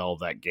how well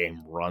that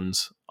game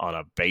runs on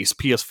a base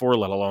PS4,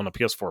 let alone a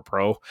PS4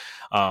 Pro.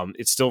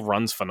 It still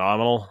runs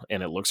phenomenal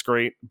and it looks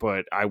great.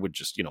 But I would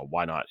just,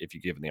 why not? If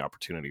you give it the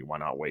opportunity, why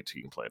not wait till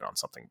you can play it on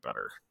something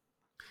better?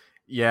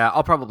 Yeah,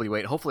 I'll probably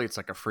wait. Hopefully, it's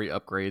like a free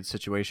upgrade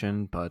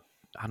situation, but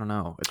I don't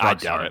know. It's I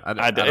doubt it.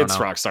 It's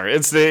Rockstar.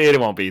 It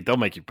won't be. They'll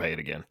make you pay it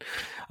again.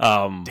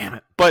 Damn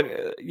it. But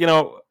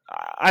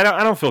I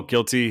don't feel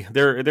guilty.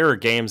 There are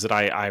games that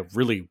I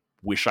really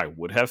wish I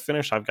would have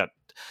finished. I could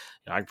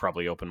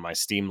probably open my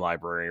Steam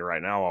library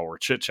right now while we're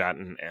chit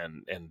chatting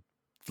and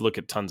look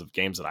at tons of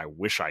games that I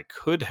wish I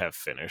could have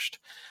finished.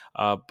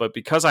 But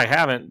because I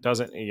haven't,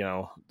 doesn't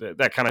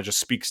that kind of just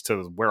speaks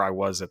to where I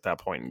was at that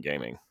point in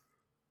gaming.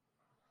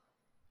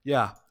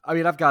 Yeah, I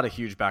mean, I've got a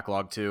huge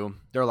backlog too.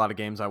 There are a lot of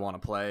games I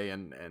want to play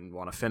and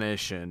want to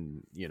finish,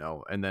 and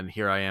and then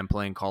here I am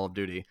playing Call of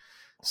Duty.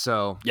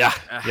 So yeah,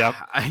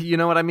 you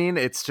know what I mean?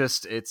 It's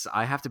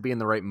I have to be in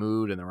the right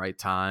mood and the right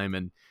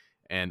time,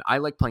 and I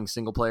like playing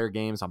single player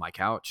games on my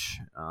couch.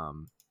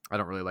 I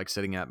don't really like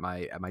sitting at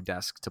my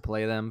desk to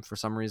play them for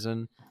some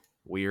reason.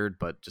 Weird,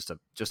 but just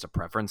a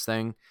preference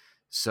thing.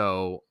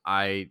 So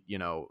the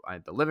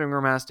living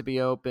room has to be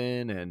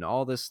open and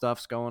all this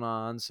stuff's going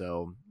on.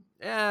 So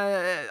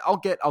I'll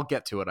get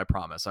to it. I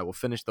promise. I will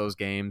finish those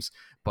games,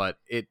 but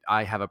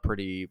I have a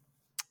pretty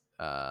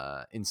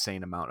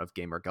insane amount of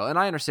gamer guilt, and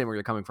I understand where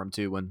you're coming from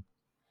too. When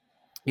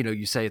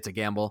you say it's a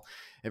gamble,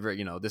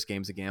 this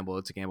game's a gamble.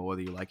 It's a gamble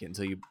whether you like it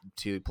until you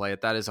play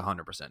it. That is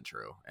 100%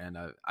 true, and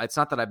it's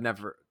not that I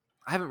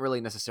haven't really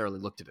necessarily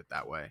looked at it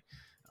that way.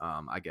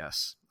 I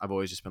guess I've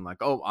always just been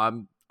like,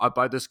 I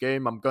buy this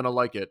game, I'm gonna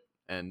like it,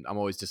 and I'm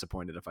always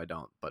disappointed if I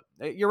don't. But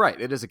you're right,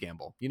 it is a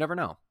gamble. You never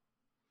know.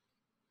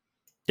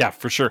 Yeah,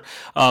 for sure.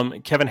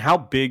 Kevin, how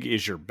big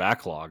is your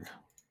backlog?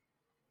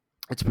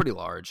 It's pretty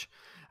large.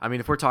 I mean,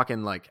 if we're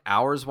talking like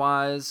hours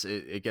wise,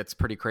 it gets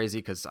pretty crazy,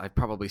 because I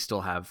probably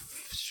still have,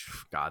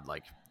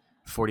 like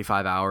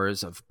 45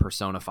 hours of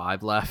Persona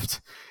 5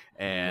 left.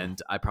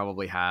 And I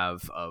probably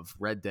have of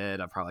Red Dead,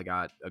 I've probably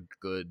got a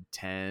good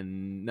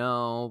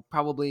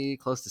probably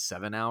close to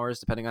 7 hours,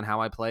 depending on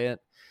how I play it.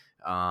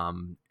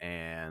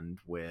 And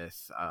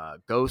with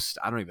Ghost,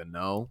 I don't even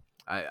know.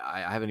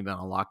 I haven't even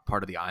unlocked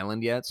part of the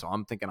island yet, so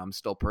I'm thinking I'm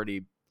still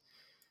pretty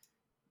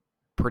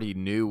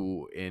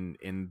new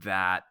in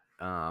that.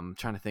 Trying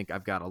to think.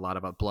 I've got a lot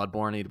about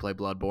Bloodborne. I need to play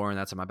Bloodborne.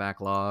 That's in my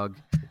backlog.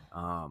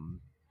 There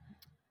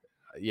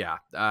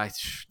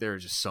are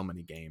just so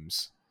many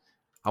games.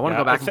 I want to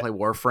go back and play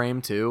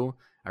Warframe too.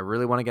 I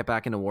really want to get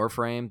back into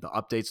Warframe. The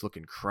updates look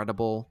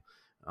incredible.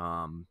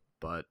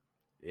 But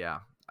yeah,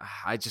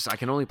 I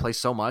can only play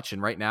so much,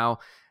 and right now.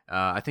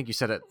 I think you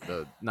said it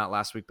not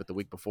last week, but the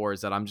week before,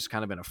 is that I'm just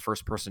kind of in a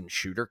first-person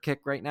shooter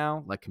kick right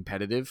now, like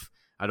competitive.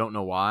 I don't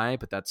know why,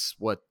 but that's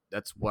what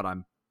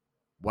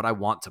I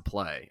want to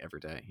play every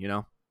day.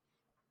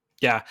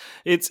 Yeah,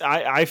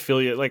 I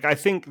feel you. Like, I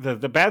think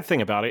the bad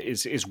thing about it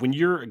is when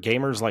you're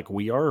gamers like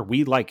we are,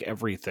 we like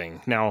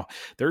everything. Now,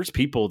 there's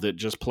people that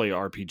just play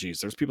RPGs.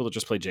 There's people that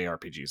just play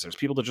JRPGs. There's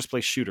people that just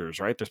play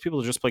shooters, right? There's people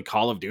that just play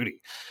Call of Duty.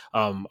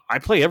 I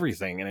play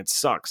everything, and it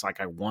sucks.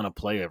 Like, I want to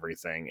play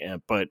everything,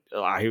 but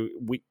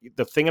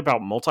the thing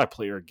about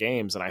multiplayer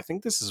games, and I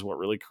think this is what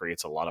really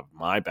creates a lot of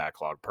my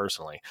backlog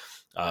personally.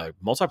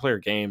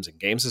 Multiplayer games and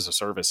games as a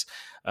service,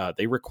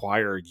 they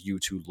require you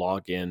to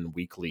log in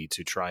weekly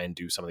to try and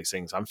do some of these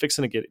things. I'm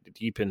fixing to get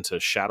deep into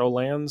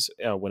Shadowlands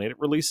when it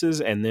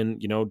releases, and then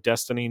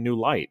Destiny New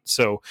Light.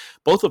 So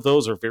both of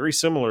those are very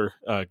similar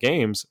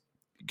games,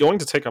 going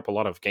to take up a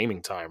lot of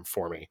gaming time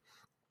for me.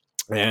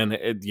 And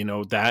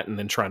that, and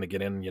then trying to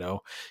get in,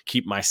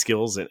 keep my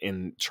skills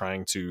in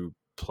trying to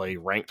play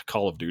ranked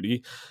Call of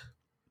Duty.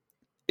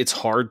 It's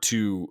hard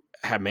to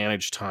have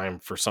managed time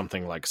for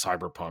something like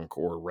Cyberpunk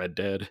or Red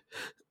Dead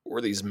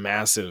or these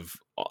massive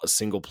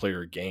single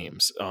player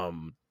games.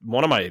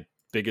 One of my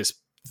biggest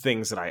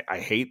things that I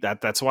hate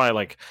that's why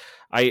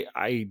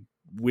I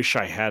wish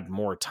I had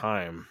more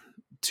time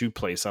to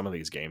play some of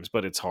these games,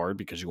 but it's hard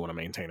because you want to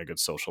maintain a good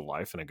social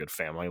life and a good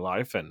family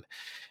life and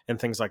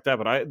things like that.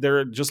 But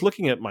they're just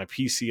looking at my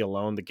PC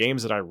alone, the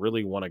games that I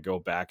really want to go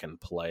back and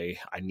play.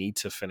 I need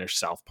to finish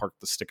South Park: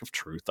 The Stick of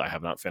Truth. I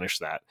have not finished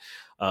that.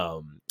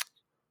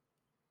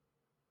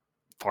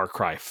 Far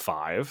Cry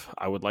 5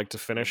 I would like to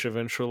finish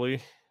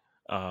eventually.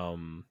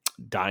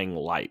 Dying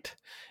Light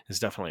is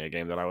definitely a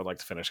game that I would like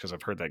to finish because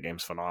I've heard that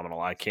game's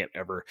phenomenal. I can't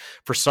ever,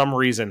 for some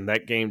reason,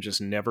 that game just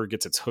never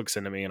gets its hooks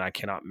into me, and I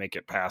cannot make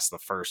it past the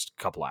first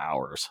couple of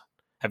hours.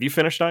 Have you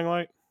finished Dying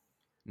Light?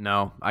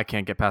 No, I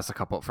can't get past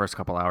the first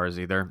couple hours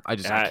either. I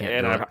can't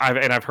do it.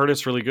 I've heard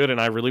it's really good, and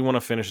I really want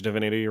to finish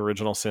Divinity: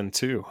 Original Sin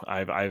 2.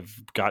 I've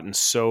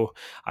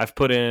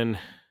put in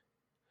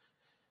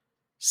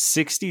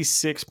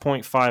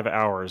 66.5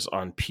 hours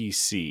on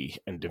PC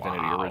and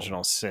Divinity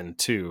Original Sin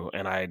 2,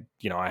 and I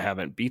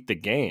haven't beat the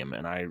game,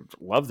 and I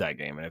love that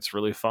game, and it's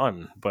really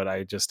fun, but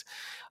I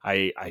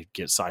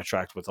get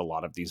sidetracked with a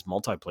lot of these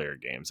multiplayer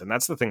games, and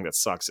that's the thing that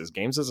sucks is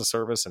games as a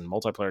service and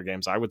multiplayer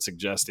games. I would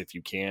suggest if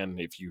you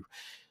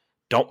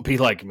don't be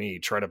like me,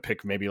 try to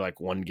pick maybe like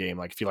one game.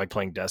 Like if you like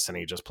playing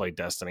Destiny, just play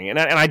Destiny. And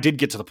I did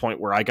get to the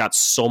point where I got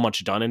so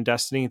much done in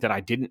Destiny that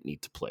I didn't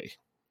need to play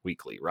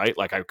weekly, right?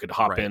 Like I could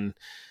hop in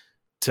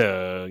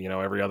to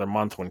every other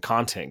month when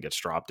content gets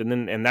dropped,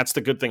 and that's the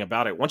good thing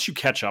about it. Once you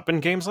catch up in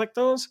games like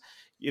those,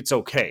 it's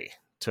okay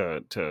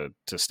to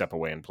step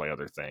away and play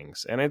other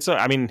things. And it's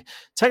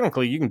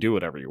technically you can do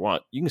whatever you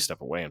want. You can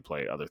step away and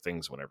play other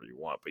things whenever you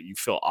want, but you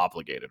feel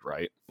obligated,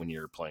 right, when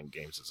you're playing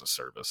games as a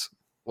service.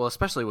 Well,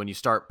 especially when you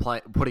start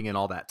putting in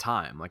all that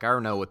time. Like I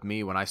don't know, with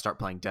me when I start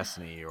playing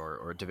Destiny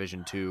or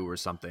Division 2 or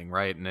something,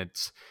 right? And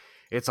it's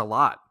a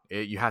lot.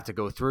 You have to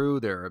go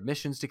through. There are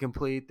missions to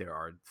complete. There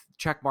are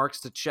check marks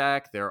to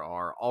check. There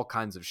are all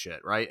kinds of shit,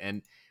 right?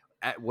 And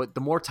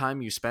the more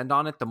time you spend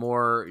on it, the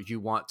more you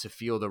want to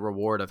feel the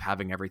reward of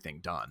having everything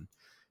done.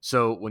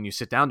 So when you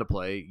sit down to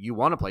play, you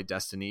want to play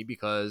Destiny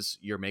because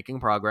you're making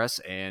progress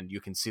and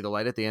you can see the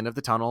light at the end of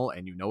the tunnel,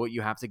 and you know what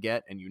you have to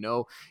get, and in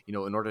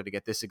order to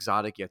get this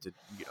exotic, you have to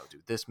do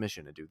this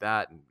mission and do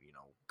that, and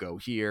go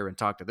here and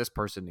talk to this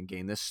person and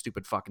gain this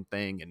stupid fucking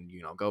thing, and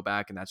go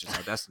back, and that's just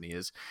how Destiny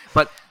is.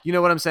 But you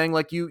know what I'm saying?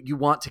 Like you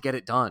want to get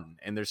it done,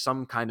 and there's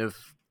some kind of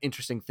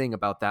interesting thing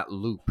about that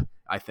loop,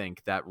 I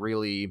think, that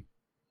really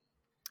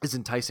is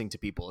enticing to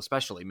people,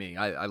 especially me.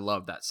 I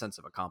love that sense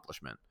of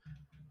accomplishment.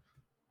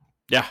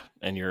 Yeah,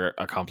 and you're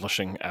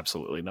accomplishing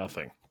absolutely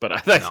nothing.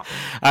 But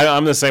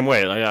I'm the same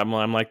way.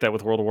 I'm like that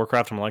with World of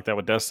Warcraft. I'm like that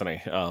with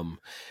Destiny.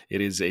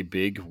 It is a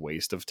big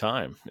waste of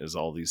time, as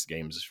all these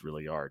games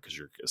really are, because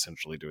you're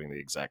essentially doing the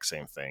exact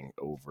same thing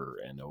over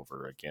and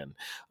over again.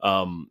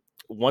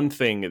 One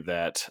thing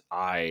that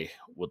I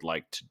would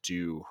like to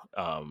do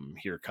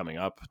here coming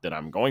up that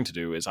I'm going to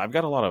do is I've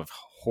got a lot of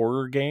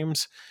horror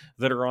games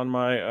that are on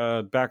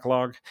my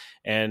backlog,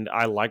 and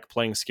I like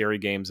playing scary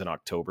games in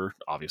October,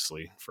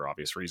 obviously for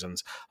obvious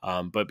reasons.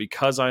 But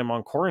because I'm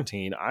on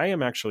quarantine, I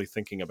am actually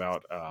thinking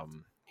about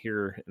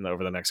here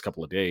over the next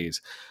couple of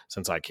days,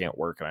 since I can't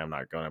work and I'm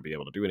not going to be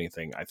able to do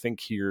anything. I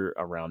think here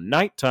around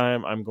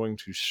nighttime, I'm going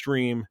to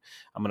stream.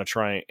 I'm going to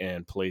try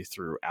and play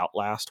through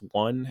Outlast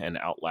 1 and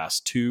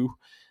Outlast 2.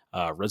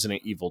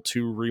 Resident Evil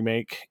 2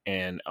 remake,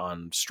 and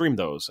stream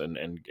those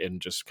and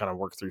just kind of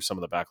work through some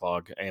of the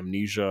backlog,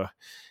 Amnesia,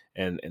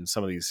 and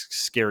some of these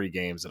scary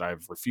games that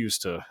I've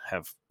refused to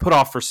have put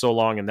off for so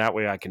long, and that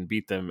way I can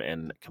beat them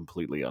and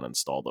completely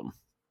uninstall them.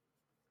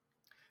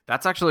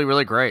 That's actually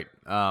really great.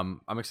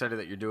 I'm excited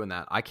that you're doing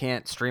that. I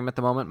can't stream at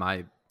the moment.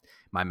 My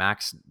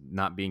Mac's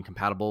not being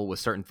compatible with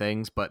certain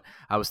things, but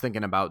I was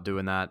thinking about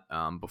doing that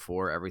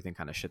before everything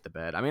kind of shit the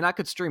bed. I mean, I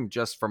could stream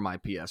just from my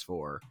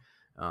PS4.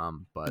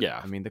 But yeah,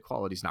 I mean, the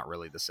quality's not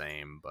really the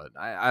same, but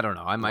I don't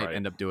know. I might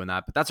end up doing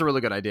that, but that's a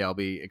really good idea. I'll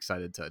be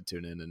excited to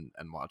tune in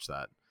and watch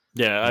that.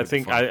 Yeah, I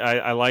think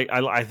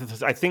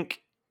I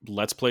think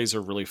Let's Plays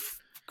are really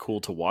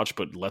cool to watch,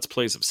 but Let's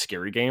Plays of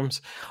scary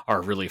games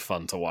are really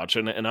fun to watch.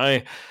 And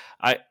I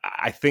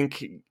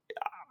think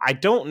I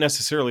don't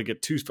necessarily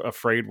get too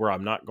afraid where I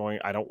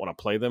don't want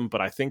to play them, but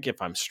I think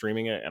if I'm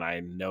streaming it and I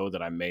know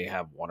that I may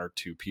have one or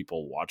two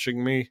people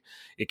watching me,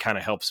 it kind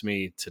of helps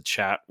me to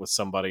chat with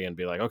somebody and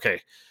be like,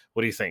 okay,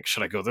 what do you think?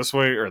 Should I go this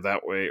way or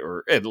that way?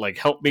 Or it like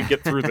help me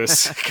get through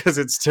this because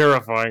it's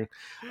terrifying.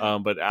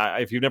 But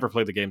if you've never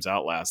played the games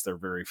Outlast, they're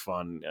very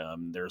fun.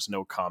 There's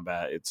no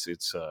combat. It's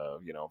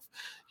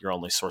your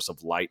only source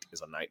of light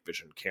is a night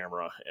vision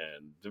camera,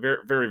 and they're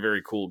very, very,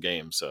 very cool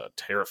games,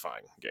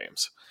 terrifying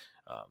games.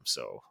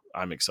 So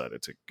I'm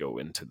excited to go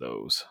into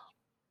those.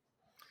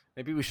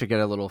 Maybe we should get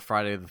a little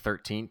Friday the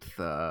 13th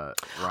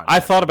run.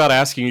 I thought about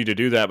asking you to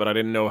do that, but I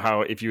didn't know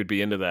if you would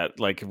be into that.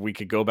 Like, if we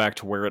could go back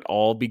to where it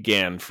all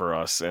began for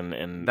us,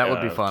 and that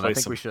would be fun. I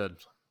think we should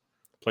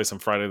play some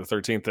Friday the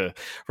 13th.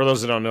 For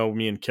those that don't know,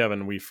 me and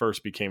Kevin, we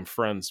first became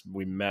friends.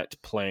 We met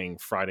playing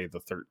Friday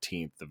the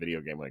 13th, the video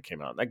game, when it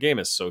came out. That game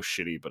is so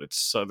shitty, but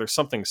there's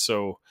something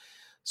so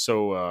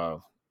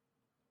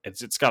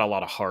it's got a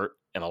lot of heart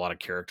and a lot of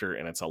character,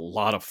 and it's a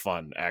lot of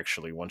fun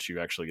actually once you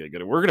actually get good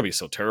at it. We're gonna be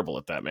so terrible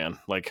at that, man.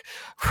 Like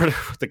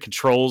the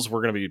controls,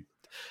 we're not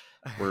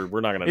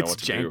gonna know what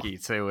to do. It's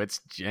janky too.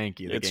 It's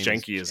janky. It's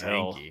janky as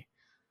hell.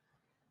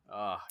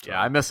 Yeah,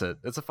 I miss it.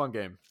 It's a fun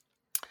game.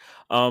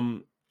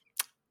 Kind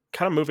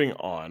of moving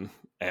on,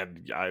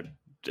 and I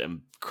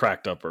am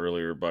cracked up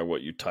earlier by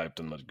what you typed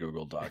in the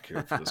Google Doc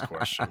here for this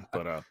question.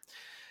 But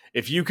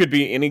if you could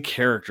be any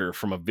character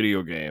from a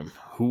video game,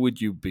 who would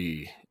you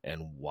be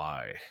and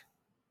why?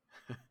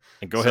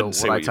 And go ahead and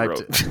say what you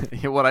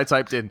wrote. What I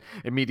typed in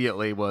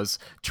immediately was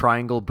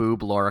triangle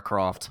boob Lara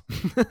Croft.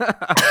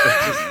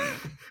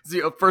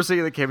 The first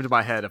thing that came into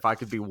my head, if I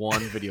could be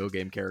one video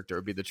game character, it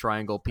would be the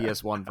triangle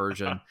PS1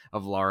 version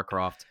of Lara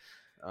Croft.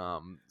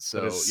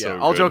 So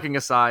all joking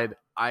aside,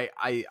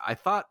 I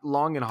thought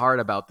long and hard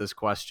about this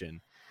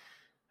question.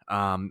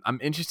 I'm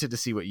interested to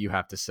see what you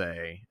have to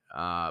say.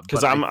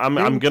 Because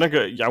I'm gonna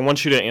go. I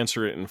want you to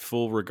answer it in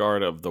full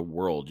regard of the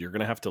world. You're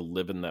gonna have to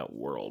live in that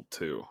world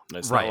too. And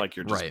it's not like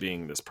you're just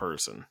being this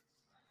person.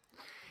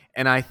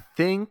 And I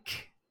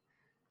think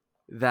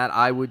that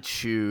I would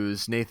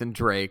choose Nathan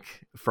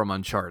Drake from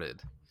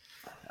Uncharted.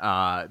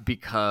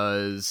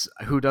 Because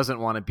who doesn't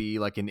want to be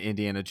like an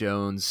Indiana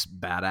Jones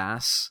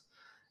badass?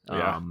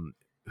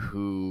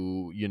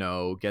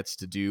 Who gets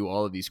to do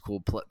all of these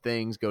cool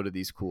things, go to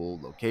these cool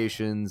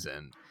locations,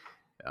 and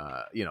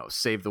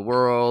save the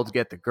world,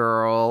 get the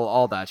girl,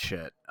 all that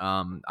shit.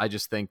 I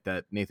just think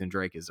that Nathan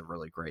Drake is a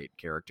really great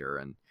character,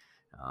 and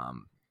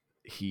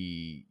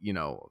he,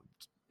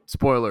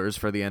 spoilers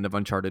for the end of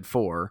Uncharted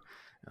 4.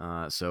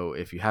 So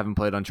if you haven't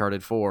played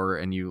Uncharted 4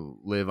 and you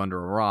live under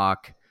a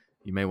rock,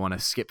 you may want to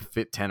skip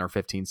 10 or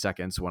 15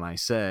 seconds when I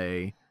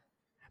say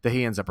that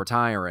he ends up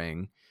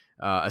retiring,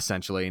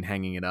 essentially, and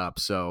hanging it up.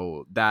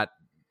 So that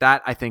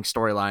I think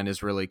storyline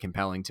is really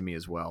compelling to me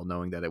as well,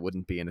 knowing that it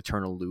wouldn't be an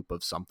eternal loop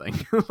of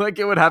something. Like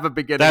it would have a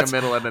beginning, a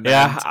middle, and an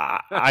end.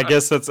 I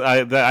guess that's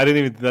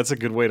that's a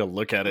good way to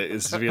look at it,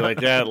 is to be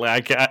like,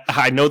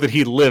 I know that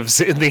he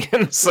lives in the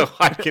end, so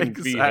I can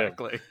be him.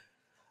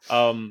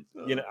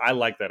 I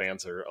like that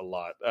answer a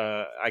lot.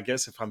 I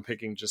guess if I'm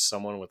picking just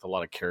someone with a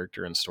lot of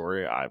character and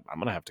story, I'm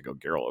gonna have to go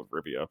Geralt of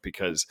Rivia,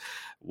 because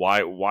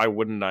why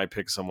wouldn't I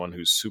pick someone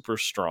who's super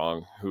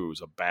strong,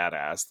 who's a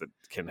badass, that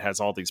has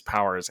all these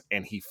powers,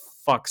 and he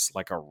fucks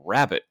like a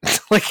rabbit.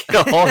 Like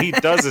all he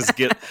does is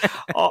get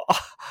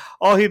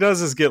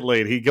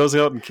laid. He goes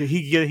out and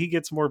he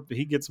gets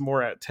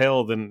more at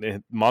tail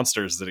than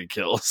monsters that he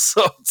kills.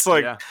 So it's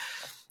like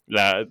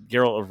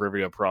Geralt of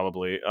Rivia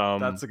probably.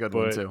 That's a good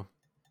one too.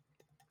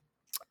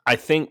 I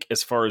think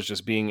as far as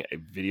just being a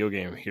video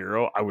game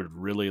hero, I would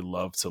really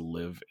love to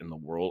live in the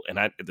world.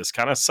 And this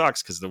kind of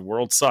sucks because the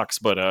world sucks,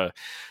 but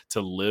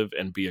to live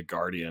and be a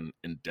guardian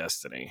in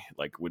Destiny,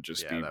 like, would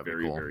just be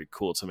very, very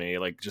cool to me.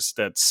 Like, just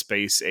that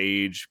space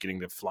age,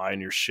 getting to fly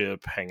in your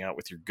ship, hang out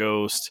with your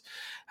ghost,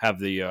 have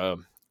the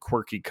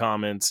quirky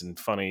comments and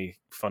funny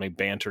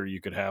banter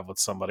you could have with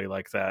somebody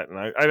like that. And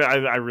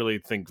I really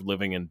think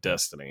living in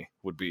Destiny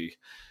would be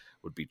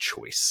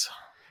choice.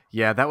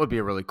 Yeah, that would be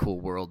a really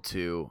cool world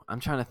too. I'm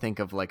trying to think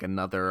of like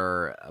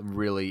another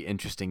really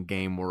interesting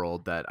game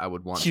world that I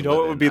would want. You know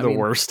what would be the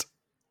worst?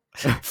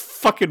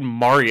 Fucking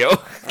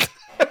Mario.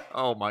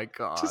 Oh my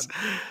god!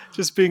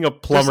 Just being a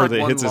plumber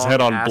that hits his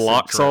head on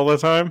blocks all the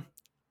time.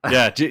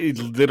 Yeah,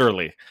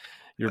 literally.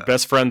 Your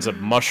best friend's a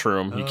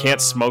mushroom. You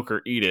can't smoke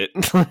or eat it.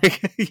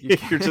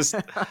 You're just.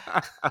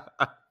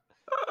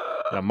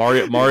 Yeah,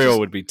 Mario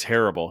would be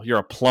terrible. You're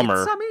a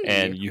plumber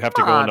and you have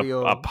to go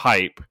in a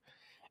pipe.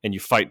 And you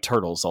fight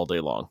turtles all day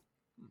long.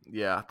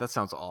 Yeah, that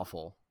sounds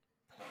awful.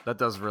 That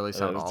does really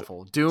sound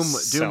awful. Doom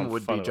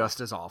would be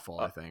just as awful,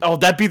 I think. Oh,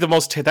 that'd be the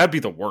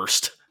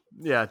worst.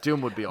 Yeah,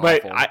 Doom would be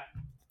awful. But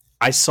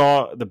I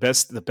saw the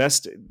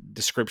best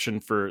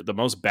description for the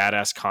most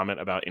badass comment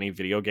about any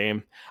video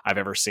game I've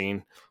ever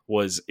seen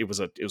was it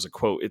was a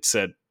quote. It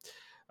said,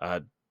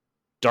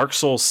 "Dark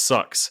Souls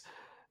sucks."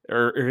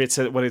 Or it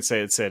said, what did it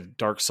say? It said,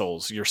 "Dark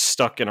Souls, you're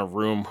stuck in a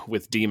room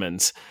with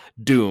demons.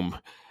 Doom,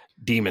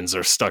 demons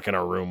are stuck in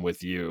a room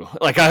with you.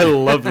 Like, I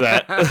love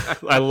that.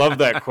 I love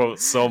that quote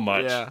so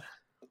much. Yeah,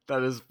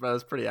 that is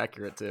pretty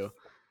accurate too.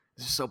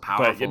 It's just so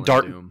powerful.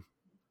 But Doom.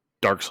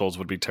 Dark Souls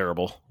would be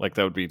terrible. Like,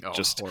 that would be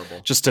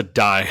horrible. Just to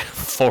die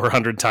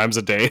 400 times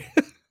a day.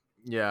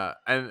 Yeah,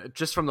 and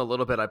just from the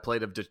little bit I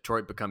played of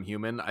Detroit Become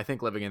Human, I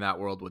think living in that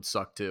world would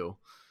suck too.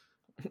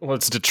 Well,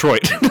 it's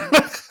Detroit.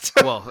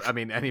 Well, I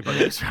mean, anybody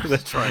who's from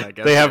Detroit, I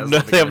guess. They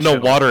have no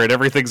water and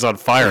everything's on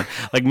fire.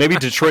 Like, maybe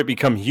Detroit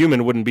Become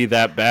Human wouldn't be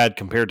that bad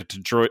compared to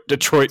Detroit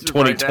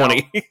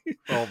 2020. Right.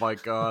 Oh my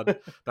god,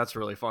 that's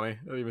really funny. I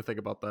didn't even think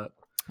about that.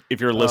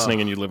 If you're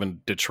listening and you live in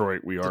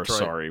Detroit, we are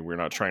sorry. We're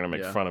not trying to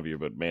make fun of you,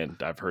 but man,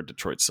 I've heard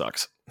Detroit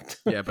sucks.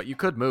 Yeah, but you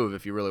could move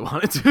if you really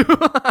wanted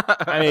to.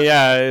 I mean,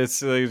 yeah, it's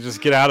just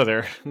get out of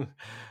there.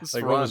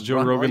 Like, what was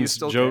Joe Rogan's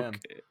joke?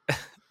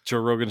 Joe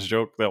Rogan's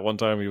joke that one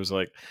time he's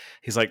like,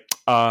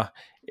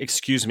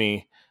 excuse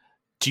me,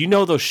 do you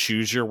know those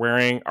shoes you're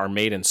wearing are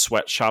made in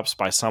sweatshops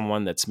by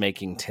someone that's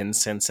making 10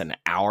 cents an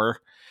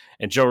hour?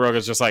 And Joe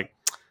Rogan's just like,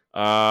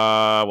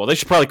 well, they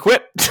should probably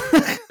quit.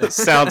 It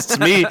sounds to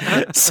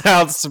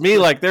me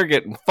like they're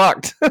getting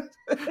fucked.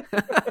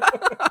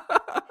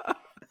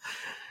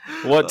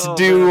 What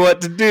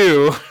to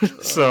do.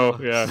 So,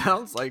 yeah.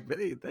 Sounds like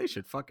they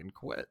should fucking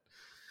quit.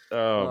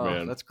 Oh,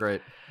 man. That's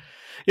great.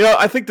 You know,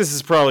 I think this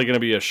is probably going to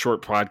be a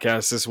short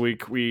podcast this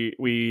week.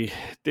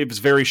 It was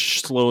very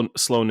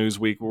slow news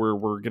week.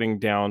 We're getting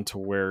down to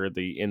where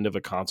the end of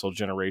the console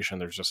generation,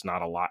 there's just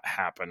not a lot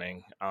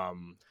happening.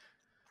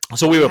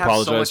 So we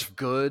apologize. So much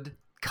good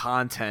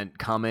content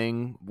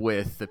coming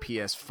with the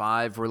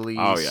PS5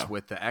 release,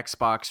 with the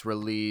Xbox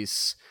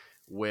release,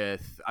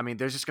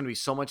 there's just going to be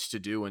so much to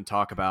do and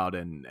talk about,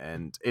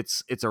 and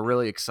it's a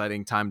really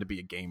exciting time to be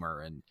a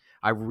gamer, and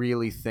I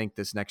really think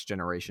this next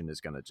generation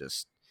is going to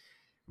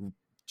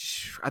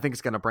I think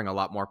it's going to bring a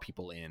lot more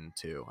people in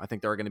too. I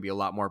think there are going to be a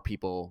lot more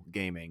people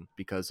gaming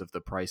because of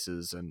the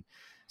prices, and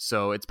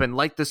so it's been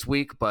light this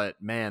week, but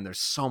man, there's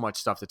so much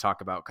stuff to talk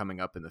about coming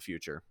up in the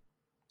future.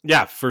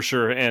 Yeah, for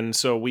sure. And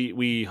so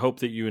we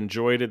hope that you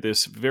enjoyed it.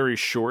 This very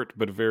short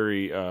but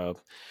very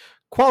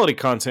quality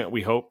content,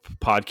 we hope,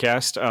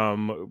 podcast.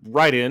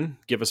 Write in,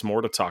 give us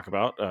more to talk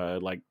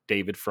about, like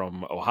David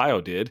from Ohio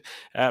did,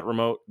 at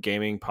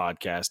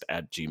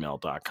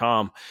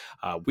remotegamingpodcast@gmail.com.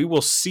 We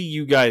will see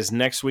you guys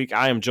next week.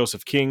 I am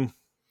Joseph King.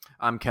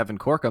 I'm Kevin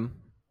Corkum.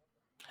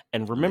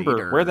 And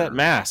remember, wear that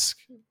mask.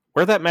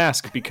 Wear that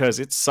mask because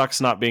it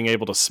sucks not being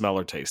able to smell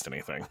or taste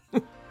anything.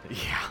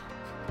 Yeah.